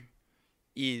issue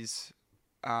is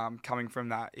coming from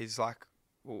that is like,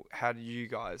 well, how do you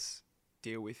guys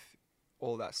deal with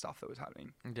all that stuff that was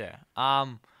happening? Yeah.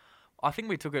 I think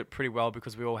we took it pretty well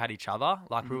because we all had each other.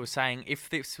 Like we were saying, if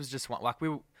this was just one, like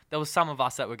there was some of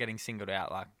us that were getting singled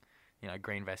out, like,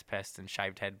 green vest pest and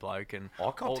shaved head bloke and I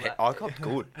all copped, that. I copped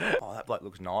good. Oh, that bloke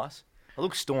looks nice. I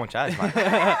look staunch as, mate.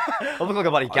 I look like a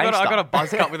bloody gangster. I got a buzz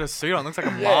cut with a suit on. Looks like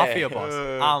a Yeah. mafia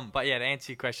boss. But yeah, to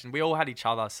answer your question, we all had each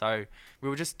other, so we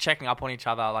were just checking up on each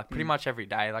other like pretty much every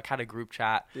day. Like had a group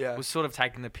chat. Yeah. Was sort of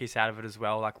taking the piss out of it as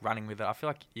well, like running with it. I feel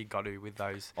like you got to with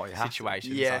those Oh, you have to.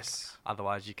 situations. Yes. Like,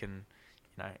 otherwise, you can,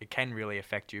 it can really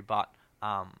affect you. But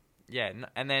yeah,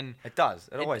 and then It does.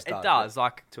 It always does. It does.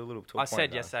 Like To a little. To a I point,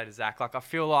 said though. yesterday to Zach, like I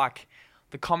feel like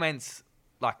the comments,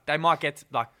 like they might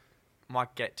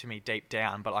get to me deep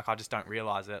down, but like I just don't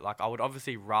realize it. Like I would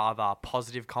obviously rather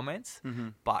positive comments,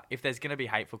 but if there's gonna be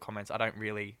hateful comments, I don't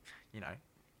really,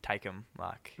 take them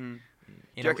like Do you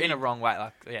in reckon a wrong way.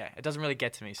 Like it doesn't really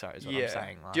get to me. So is what Yeah. I'm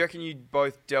saying. Like, Do you reckon you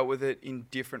both dealt with it in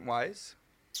different ways?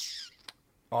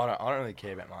 I don't really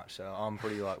care about much, so I'm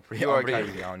pretty You're I'm pretty okay.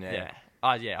 easy going. Yeah.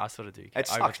 I sort of do It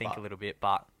sucks, overthink but- a little bit,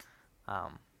 but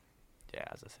yeah,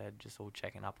 as I said, just all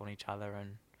checking up on each other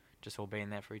and just all being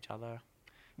there for each other.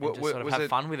 And just sort of have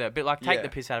fun with it. But like take Yeah. the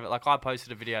piss out of it. Like I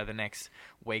posted a video the next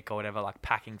week or whatever, like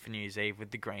packing for New Year's Eve with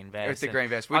the green vest. With the and green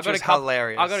vest, I which got was a couple,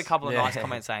 hilarious. I got a couple of Yeah. nice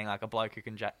comments saying like a bloke who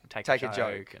can take a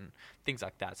joke and things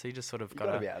like that. So you just sort of You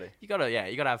gotta gotta be able to.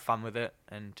 you gotta have fun with it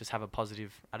and just have a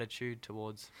positive attitude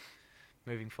towards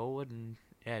moving forward. And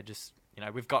yeah, just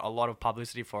we've got a lot of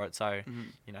publicity for it, so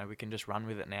we can just run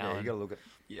with it now. Yeah, you and got to look at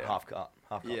Yeah. half cup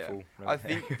full. I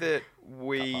think that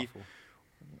we, Cup half full.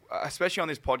 especially on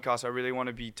this podcast, I really want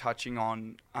to be touching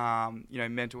on,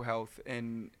 mental health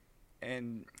and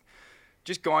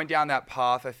just going down that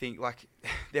path. I think like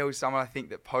there was someone I think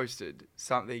that posted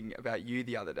something about you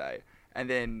the other day, and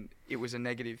then it was a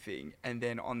negative thing, and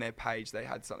then on their page they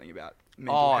had something about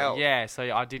mental health. yeah, so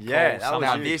I did call Yeah, that was someone.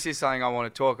 Now, you. this is something I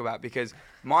want to talk about because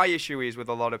my issue is with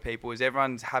a lot of people is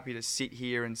everyone's happy to sit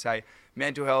here and say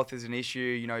mental health is an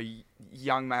issue,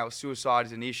 young male suicide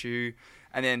is an issue,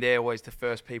 and then they're always the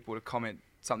first people to comment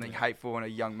something hateful on a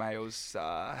young male's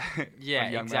on a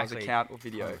young male's exactly. account or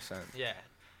video. 100%. Yeah.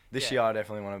 This Yeah. year, I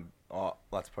definitely want to. Oh,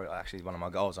 that's probably actually one of my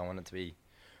goals. I want it to be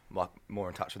like more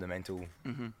in touch with the mental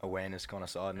awareness kind of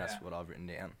side, and that's what I've written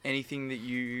down. Anything that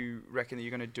you reckon that you're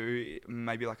going to do,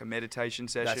 maybe like a meditation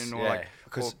session or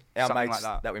because or our something mates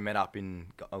like that. we met up in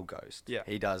Old Ghost. Yeah.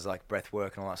 He does like breath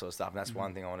work and all that sort of stuff, and that's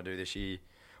one thing I want to do this year.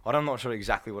 I'm not sure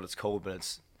exactly what it's called, but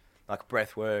it's like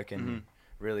breath work and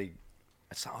really,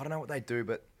 I don't know what they do,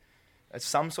 but it's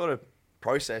some sort of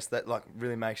process that like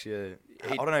really makes you.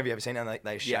 I don't know if you ever seen it.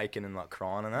 They're shaking and like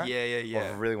crying and that. Yeah. I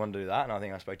really want to do that, and I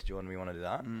think I spoke to Jordan. We want to do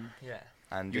that. Yeah.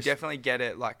 And You just, definitely get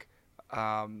it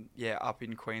up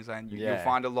in Queensland. You'll Yeah.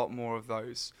 find a lot more of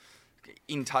those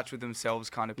in touch with themselves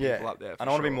kind of people up there. and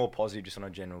I want to be more positive just on a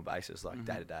general basis, like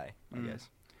day to day, I guess.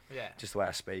 Yeah. Just the way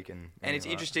I speak and And it's like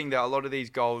that. interesting that a lot of these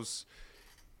goals,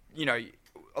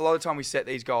 a lot of time we set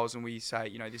these goals and we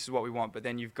say, this is what we want, but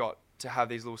then you've got to have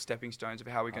these little stepping stones of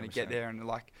how we're going to get 100%. there. And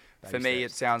like, for Baby me,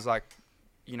 steps. it sounds like,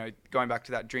 going back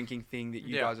to that drinking thing that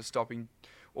you Yeah. guys are stopping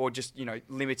or just,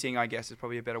 limiting, I guess is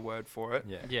probably a better word for it.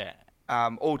 Yeah. Yeah.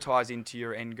 All ties into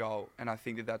your end goal. And I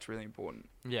think that that's really important.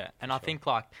 Yeah, and I think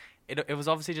like it was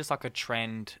obviously just like a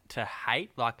trend to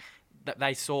hate. Like that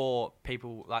they saw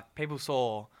people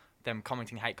saw them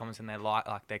commenting hate comments and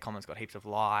like their comments got heaps of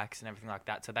likes and everything like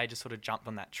that. So they just sort of jumped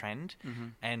on that trend.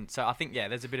 And so I think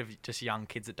there's a bit of just young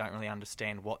kids that don't really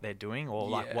understand what they're doing or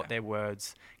like Yeah. what their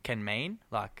words can mean.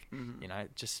 Like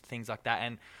just things like that.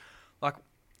 And like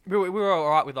we were all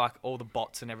right with like all the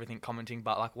bots and everything commenting,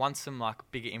 but like once some like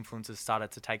bigger influencers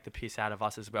started to take the piss out of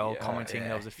us as well, commenting,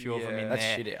 there was a few of them in That's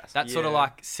there. shit house. That sort of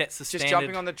like sets the Just standard.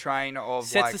 jumping on the train of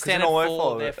Sets like the standard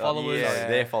for their followers.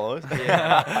 Their followers.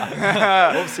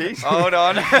 Oopsies. Hold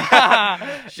on.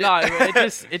 No,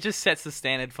 it just sets the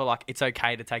standard for like it's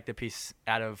okay to take the piss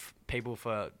out of people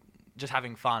for just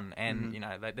having fun, and you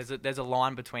know there's a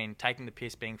line between taking the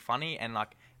piss, being funny, and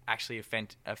like actually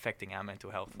affecting our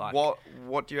mental health. Like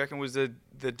what do you reckon was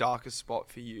the darkest spot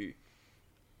for you?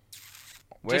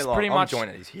 We're just like, pretty I'm much joined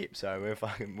at his hip, so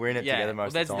we're in it together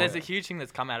most of the time. There's a huge thing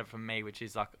that's come out of it from me, which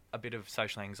is like a bit of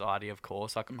social anxiety, of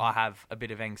course. Like I have a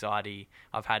bit of anxiety.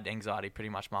 I've had anxiety pretty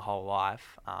much my whole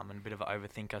life, and a bit of an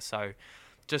overthinker. So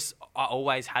just I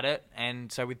always had it,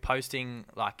 and so with posting,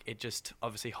 like it just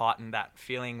obviously heightened that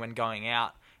feeling when going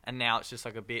out, and now it's just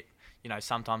like a bit, you know,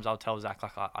 sometimes I'll tell Zach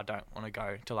like I don't want to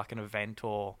go to like an event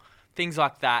or things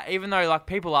like that, even though like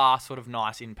people are sort of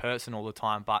nice in person all the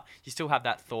time, but you still have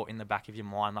that thought in the back of your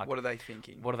mind, like what are they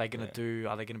thinking? What are they going to do?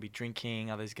 Are they going to be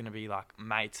drinking? Are there going to be like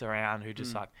mates around who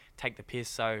just like take the piss?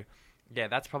 So yeah,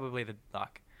 that's probably the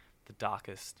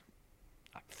darkest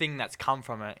thing that's come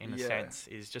from it in a sense,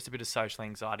 is just a bit of social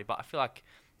anxiety. But I feel like,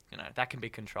 you know, that can be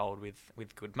controlled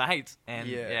with good mates and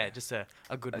just a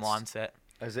good mindset.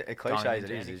 As a cliche as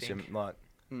it is, anything. it's like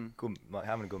good, like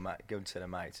having a good set of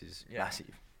mates is massive.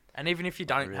 And even if you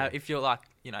don't have, if you're like,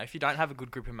 you know, if you don't have a good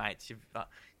group of mates,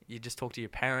 you just talk to your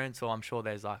parents, or I'm sure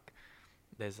there's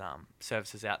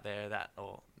services out there that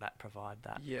provide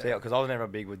that. Yeah. So, because I was never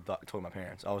big with like, talking to my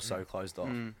parents. I was so closed off.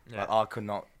 Like I could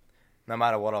not, no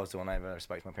matter what I was doing, I never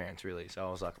respect my parents really. So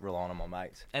I was like relying on my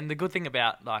mates. And the good thing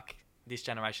about like this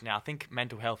generation now, I think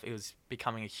mental health is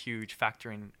becoming a huge factor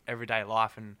in everyday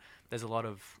life, and there's a lot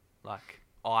of like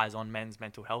eyes on men's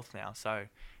mental health now. So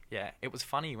yeah, it was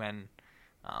funny when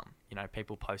you know,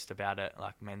 people post about it,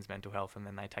 like men's mental health, and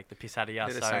then they take the piss out of you.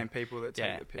 They're the same people that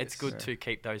take the piss. It's good to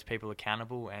keep those people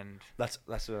accountable, and that's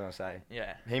what I say.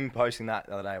 Yeah, him posting that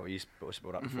the other day, what you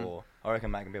brought up before, I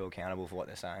reckon making people accountable for what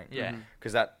they're saying. Yeah,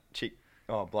 because that chick,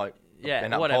 bloke,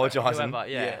 whatever, apologising, like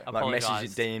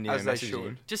message DM'd him, message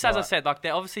him. Just as I said, like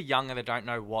they're obviously young and they don't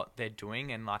know what they're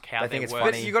doing and like how they think it's work.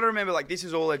 funny. You got to remember, like this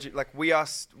is all like we are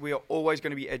always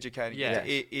going to be educating. Yeah,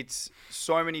 it's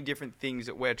so many different things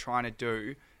that we're trying to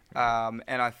do. And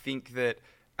I think that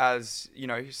as, you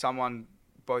know,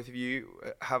 both of you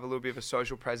have a little bit of a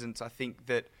social presence, I think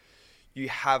that you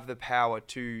have the power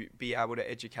to be able to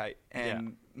educate.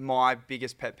 And my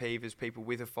biggest pet peeve is people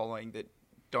with a following that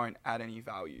don't add any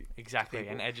value. Exactly,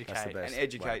 and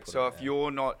educate. So if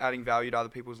you're not adding value to other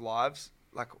people's lives,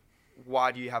 like,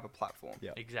 why do you have a platform?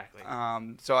 Yeah, exactly.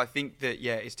 So I think that,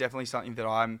 it's definitely something that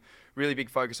I'm really big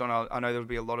focus on. I know there'll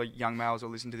be a lot of young males who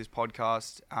listen to this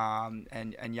podcast,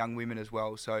 and young women as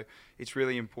well. So it's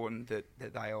really important that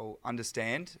they all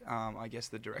understand, I guess,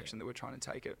 the direction that we're trying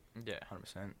to take it. Yeah,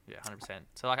 100%. Yeah, 100%.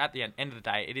 So like at the end of the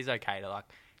day, it is okay to like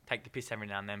take the piss every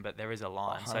now and then, but there is a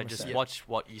line. 100%. So just watch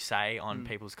what you say on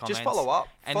people's comments. Just follow up.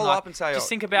 And follow up and say, just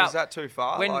think about, is that too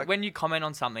far? When you comment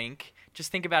on something,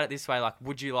 just think about it this way, like,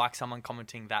 would you like someone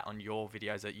commenting that on your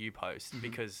videos that you post?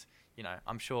 Because, you know,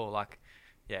 I'm sure like,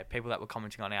 people that were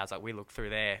commenting on ours, like we looked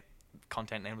through their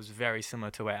content and it was very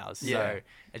similar to ours. Yeah. So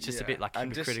it's just a bit like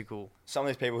hypocritical. Some of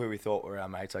these people who we thought were our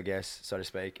mates, I guess, so to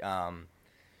speak,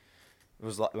 it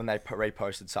was like when they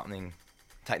reposted something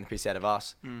taking the piss out of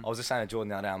us. I was just saying to Jordan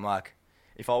the other day, I'm like,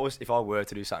 if I were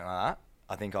to do something like that,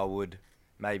 I think I would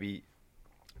maybe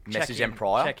message them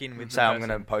prior, check in with say I'm going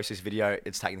to post this video,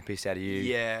 it's taking the piss out of you.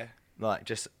 Yeah. Like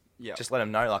just let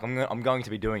them know, like I'm going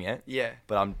to be doing it. Yeah.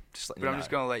 But I'm just letting you know. I'm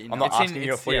just going to let you know. I'm not asking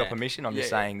you for your permission. I'm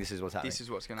just saying this is what's happening. This is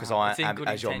what's going to happen. Because I am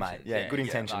as your mate. Yeah, good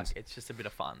intentions. Like, it's just a bit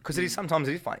of fun. Because sometimes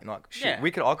it is funny. Like shit, I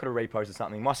could have reposted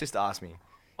something. My sister asked me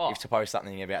if to post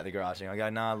something about the garage thing. I go,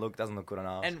 nah, look, doesn't look good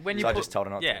enough. And when I just told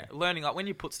her not to. Learning, like when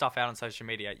you put stuff out on social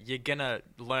media, you're gonna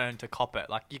learn to cop it.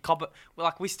 Like you cop it. Well,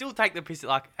 like we still take the piss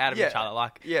like out of each other.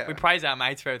 Like we praise our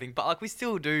mates for everything, but like we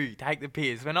still do take the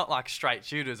piss. We're not like straight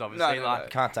shooters, obviously. No.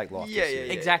 Can't take life.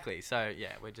 Exactly. So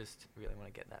we just really want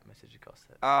to get that message across.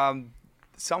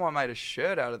 Someone made a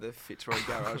shirt out of the Fitzroy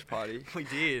Garage Party. We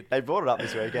did. They brought it up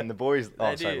this weekend. The boys.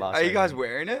 Last Are you guys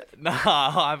wearing it? No,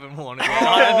 I haven't worn it.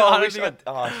 I should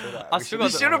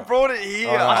have brought it here.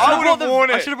 I would have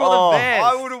worn it. I should have brought the vest.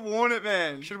 I would have worn it,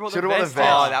 man. Should have brought the vest.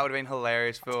 Oh, that would have been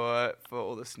hilarious for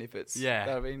all the snippets. Yeah.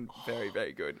 That would have been very,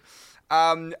 very good.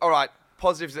 All right,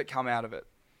 positives that come out of it.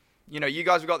 You know, you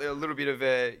guys have got a little bit of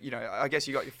I guess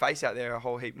you got your face out there a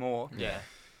whole heap more. Yeah.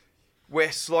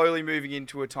 we're slowly moving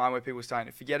into a time where people are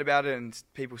starting to forget about it and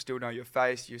people still know your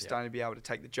face. You're starting to be able to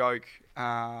take the joke.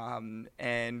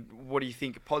 And what do you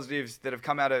think positives that have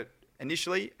come out of it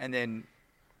initially, and then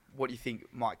what do you think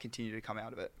might continue to come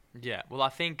out of it? Yeah, well, I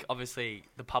think obviously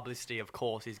the publicity, of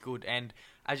course, is good. And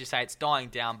as you say, it's dying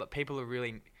down, but people are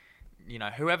really,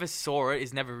 whoever saw it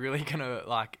is never really going to,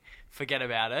 like, forget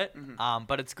about it. Mm-hmm.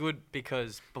 But it's good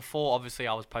because before, obviously,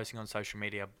 I was posting on social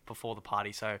media before the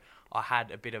party. So I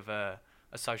had a bit of a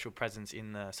social presence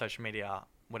in the social media,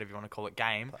 whatever you want to call it,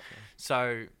 game.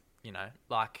 So,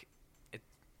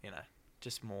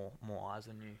 just more eyes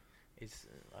on you is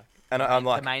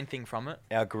the main thing from it.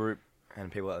 Our group and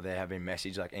people out there have been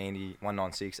messaged, like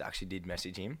Andy196 actually did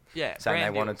message him. Yeah, saying they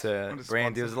wanted to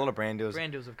brand deals. A lot of brand deals.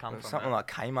 Brand deals have come from something it. like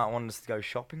Kmart wanted us to go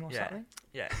shopping or something.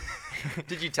 Yeah.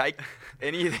 Did you take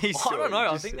any of these? I don't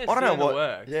know. I think they're still in the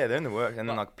works. Yeah, they're in the works. And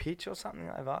then like Pitch or something,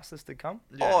 they've asked us to come.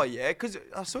 Yeah. Oh yeah, because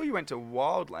I saw you went to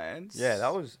Wildlands. Yeah,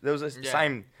 there was a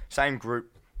same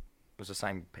group. It was the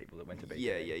same people that went to be.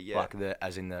 Yeah. Like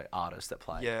as in the artists that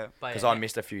played. Yeah. Because I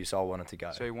missed a few, so I wanted to go.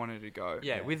 So you wanted to go.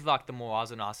 Yeah, with like the more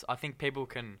eyes on us, I think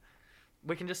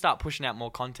we can just start pushing out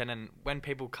more content, and when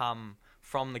people come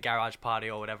from the garage party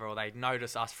or whatever, or they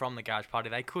notice us from the garage party,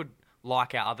 they could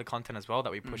like our other content as well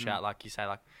that we push out. Like you say,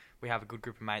 like we have a good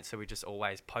group of mates, so we just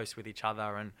always post with each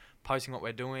other and posting what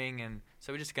we're doing, and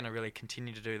so we're just going to really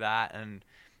continue to do that. And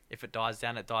if it dies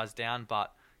down, it dies down.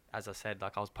 But as I said,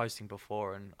 like I was posting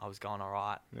before and I was going all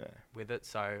right with it,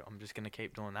 so I'm just going to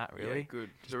keep doing that. Really, good.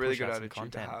 It's a really good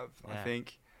attitude to have, I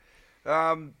think.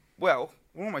 Well,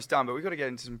 we're almost done, but we've got to get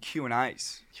into some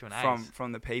Q&As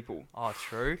from the people. Oh,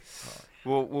 true.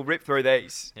 We'll rip through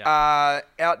these. Yeah.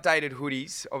 Outdated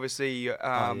hoodies. Obviously,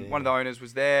 one of the owners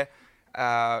was there.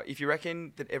 If you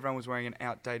reckon that everyone was wearing an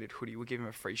outdated hoodie, we'll give him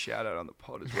a free shout out on the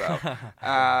pod as well.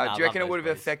 Do you reckon it would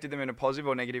have affected them in a positive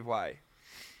or negative way?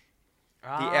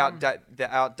 The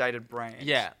outdated brand.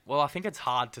 Yeah, well, I think it's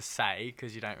hard to say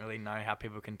because you don't really know how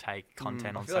people can take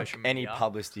content on social media. Any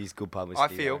publicity is good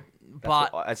publicity. I feel,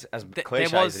 but as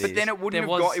cliche as it is. But then it wouldn't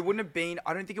have been.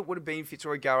 I don't think it would have been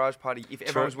Fitzroy Garage Party if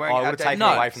everyone was wearing. It would have taken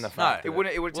away from the fact. It would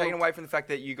have taken away from the fact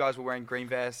that you guys were wearing green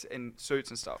vests and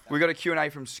suits and stuff. We got a Q&A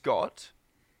from Scott,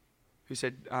 who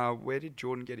said, "Where did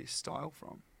Jordan get his style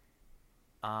from?"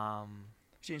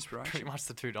 Inspiration. Pretty much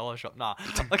the $2 shop. Nah,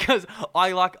 because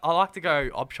I like to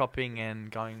go op shopping and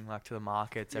going like to the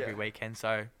markets every weekend.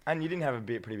 So and you didn't have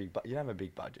you didn't have a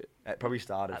big budget. It probably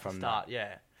started at from the start. That.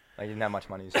 Yeah, like you didn't have much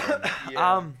money.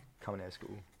 Coming out of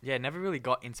school. Yeah, never really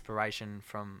got inspiration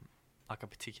from like a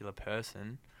particular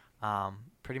person.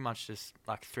 Pretty much just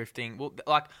like thrifting. Well,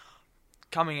 like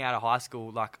coming out of high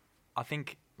school, like I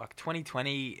think. Like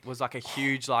 2020 was like a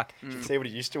huge like. See what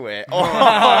he used to wear.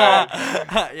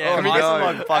 Yeah, we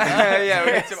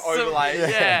get some overlay.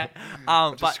 Yeah.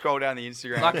 Just scroll down the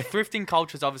Instagram. Like thrifting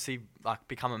culture's obviously like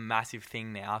become a massive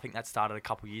thing now. I think that started a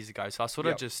couple years ago. So I sort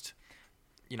of just,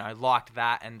 liked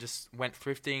that and just went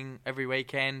thrifting every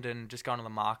weekend and just going to the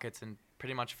markets and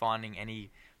pretty much finding any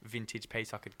vintage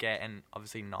piece I could get. And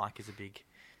obviously Nike is a big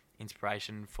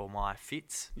inspiration for my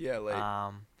fits. Yeah,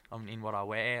 in what I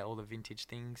wear, all the vintage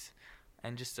things,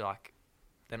 and just like,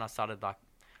 then I started like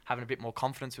having a bit more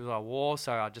confidence with what I wore,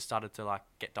 so I just started to like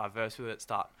get diverse with it,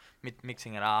 start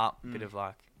mixing it up, bit of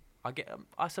like,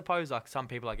 I suppose like some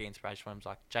people I get inspiration from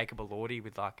like Jacob Elordi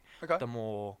with like the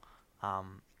more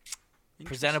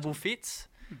presentable fits,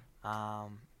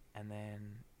 and then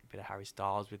a bit of Harry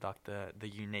Styles with like the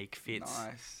unique fits.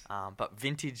 Nice. But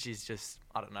vintage is just,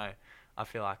 I don't know. I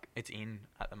feel like it's in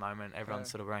at the moment. Everyone's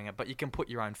sort of wearing it, but you can put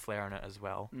your own flair on it as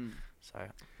well. So,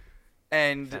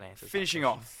 and finishing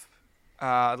off,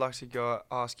 I'd like to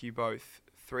ask you both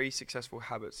 3 successful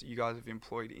habits that you guys have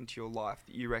employed into your life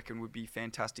that you reckon would be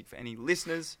fantastic for any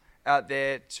listeners out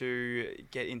there to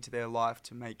get into their life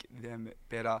to make them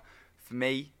better. For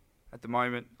me, at the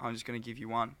moment, I'm just going to give you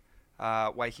one: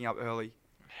 waking up early,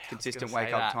 consistent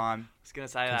wake up time. I was going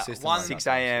to say that. 6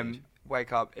 a.m.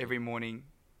 Wake up every morning.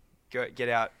 Get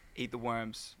out, eat the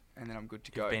worms, and then I'm good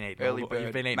to go. You've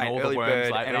been eating Mate, all the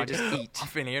worms lately. and I just eat.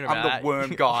 I've been hearing about I'm the worm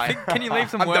guy. Can you leave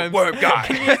some I'm worms? the worm guy.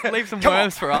 Can you leave some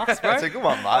worms for us, bro? That's a good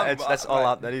one, mate. That's all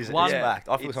up. That is a fact.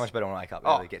 I feel so much better when I wake up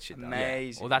early. Get shit done.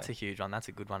 Amazing. Well, that's a huge one. That's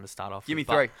a good one to start off. Give me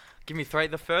 3. Give me 3.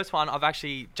 The first one, I've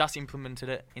actually just implemented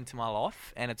it into my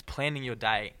life, and it's planning your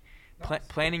day. Nice.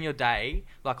 Planning your day,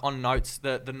 like on notes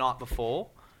the night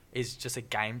before, is just a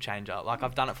game changer. Like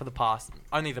I've done it for the past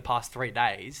 3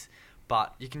 days.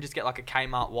 But you can just get like a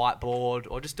Kmart whiteboard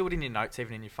or just do it in your notes,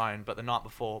 even in your phone. But the night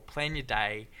before, plan your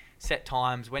day, set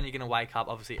times, when you're going to wake up,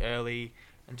 obviously early,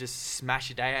 and just smash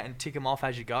your day out and tick them off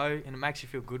as you go. And it makes you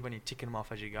feel good when you're ticking them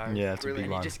off as you go. Yeah, it's a big Brilliant.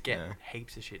 And one. you just get Yeah.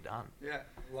 heaps of shit done. Yeah,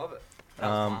 love it. That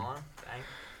was my one. Bang.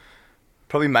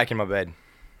 Probably making my bed.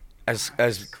 As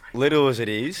little as it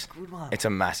is, Good one. it's a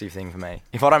massive thing for me.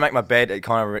 If I don't make my bed, it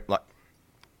kind of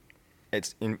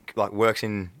works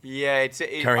in. Yeah, it's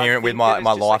Coherent with my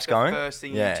life's going. The first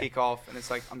thing Yeah. you tick off, and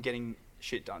it's like I'm getting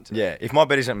shit done today. Yeah, if my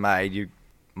bed isn't made,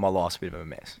 my life's a bit of a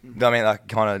mess. Mhm. You know what I mean? Like,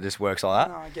 kind of just works like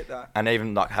that. No, I get that. And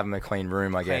even like having a clean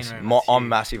room, I Clean guess. room, that's I'm huge.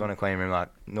 massive on a clean room. Like,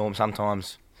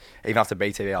 sometimes, even after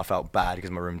BTV, I felt bad because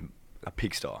my room a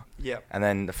pigsty. Yeah. And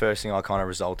then the first thing I kind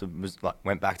of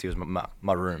went back to was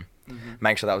my room. Mm-hmm.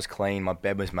 Make sure that was clean. My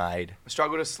bed was made. I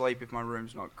struggle to sleep if my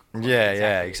room's not clean.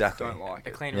 Yeah, exactly. Don't like A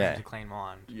it. clean Yeah. room's a clean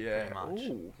mind. Yeah. Pretty much.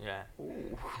 Ooh. Yeah.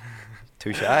 Ooh.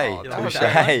 Touche. Oh, that was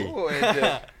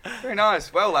Touche. Very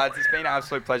nice. Well, lads, it's been an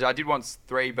absolute pleasure. I did want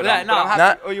 3, but, Yeah, I'm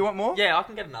happy. no. Oh, you want more? Yeah, I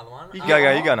can get another one. You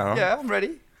You go now. Yeah, I'm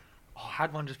ready. Oh, I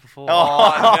had one just before. Oh,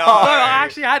 no. No, I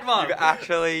actually had one. You've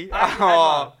actually. I actually had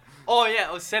one. Oh yeah,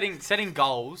 it was setting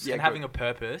goals Yeah, and good. having a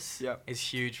purpose Yep. is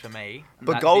huge for me.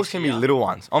 But That goals this can be year- little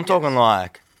ones. I'm talking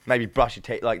like maybe brush your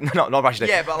teeth. Like, not brush your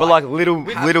teeth. Yeah, but but like, like little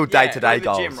with- day-to-day with the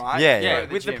goals. gym, right? Yeah, Yeah, Go to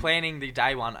the with the gym. planning the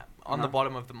day one on the Uh-huh.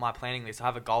 bottom of my planning list, I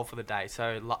have a goal for the day.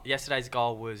 So yesterday's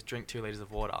goal was drink 2 liters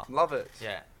of water. Love it.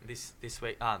 Yeah, this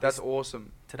week. That's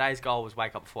awesome. Today's goal was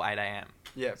wake up before 8 a.m.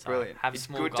 Yeah, So brilliant. have It's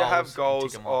small good to have goals and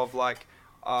goals tick 'em off. of like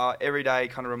every day.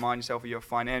 Kind of remind yourself of your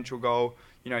financial goal.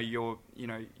 Your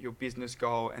business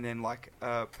goal, and then like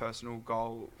a personal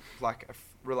goal, like a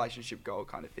relationship goal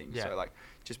kind of thing. Yeah. So like,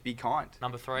 just be kind.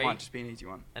 Number 3, Might just be an easy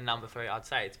one. and number 3, I'd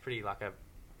say it's pretty like a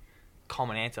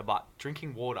common answer, but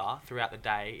drinking water throughout the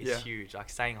day is Yeah. huge. Like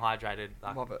staying hydrated.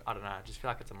 Like, Love it. I don't know. I just feel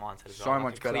like it's a mindset as well. So like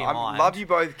much a better. clear I mind. love you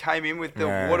both came in with the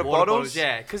Yeah. water bottles.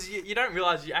 Yeah, because you don't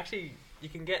realize you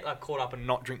can get like caught up and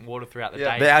not drink water throughout the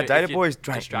Yeah. day. Our if data you're boys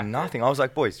drank distracted. nothing. I was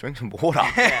like, boys, drink some water.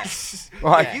 Yes.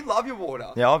 Like- Yeah, you love your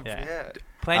water. Yeah, Yeah.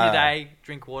 Plan your Uh, day,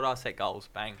 drink water, set goals,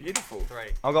 bang. Beautiful.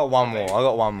 3. I got one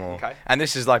more. Okay. And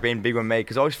this is like being big with me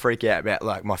because I always freak out about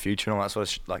like my future and all that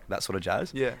sort of that sort of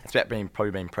jazz. Yeah. It's about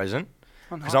probably being present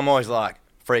Oh, because nice. I'm always like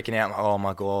freaking out. Like, oh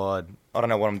my god, I don't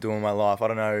know what I'm doing in my life. I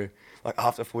don't know. Like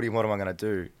after footy, what am I gonna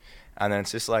do? And then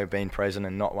it's just like being present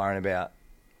and not worrying about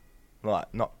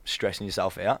like not stressing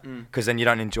yourself out Mm. because then you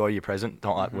don't enjoy your present.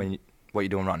 Not like Mhm. what you're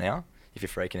doing right now. If you're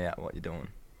freaking out, what you're doing.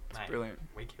 Mate, brilliant.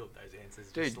 We killed those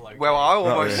answers. Dude, just low-key. well, I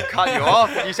almost yeah. cut you off.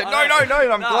 And you said, no.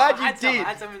 I'm glad I had you some, did. I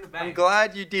had some in the bag. I'm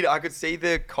glad you did. I could see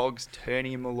the cogs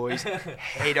turning in Molloy's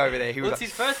head over there. He Well, was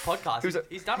it's like, his first podcast. he was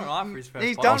He's done alright for his first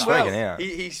he's podcast. done I'm well. speaking, yeah.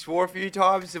 He swore a few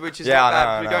times, which is Yeah, not I bad.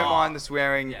 know, We I know. don't mind the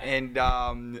swearing, Yeah.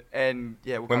 and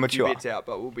yeah, we'll We're cut a few mature. bits out,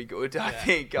 but we'll be good. I Yeah.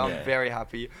 think I'm Yeah. very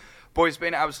happy. Boys, it's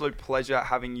been an absolute pleasure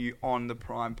having you on the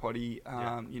Prime Potty.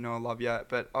 Yeah. I love you,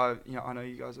 but I know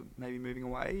you guys are maybe moving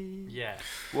away. Yeah.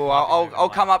 Well, Might be I'll moving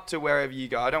come away. up to wherever you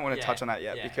go. I don't want to Yeah, touch on that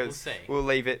yet yeah, because we'll see. we'll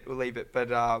leave it. But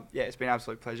yeah, it's been an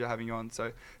absolute pleasure having you on.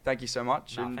 So thank you so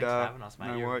much. No, and thanks for having us, mate.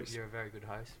 no you're, worries. you're a very good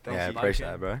host. Thank Yeah, you. appreciate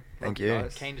it, bro. Thank you you.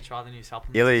 guys. Keen to try the new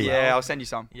supplements. Illy. as well. Yeah, I'll send you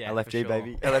some. Yeah, LFG, for sure.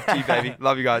 baby. LFG baby.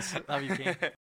 Love you guys. Love you, King.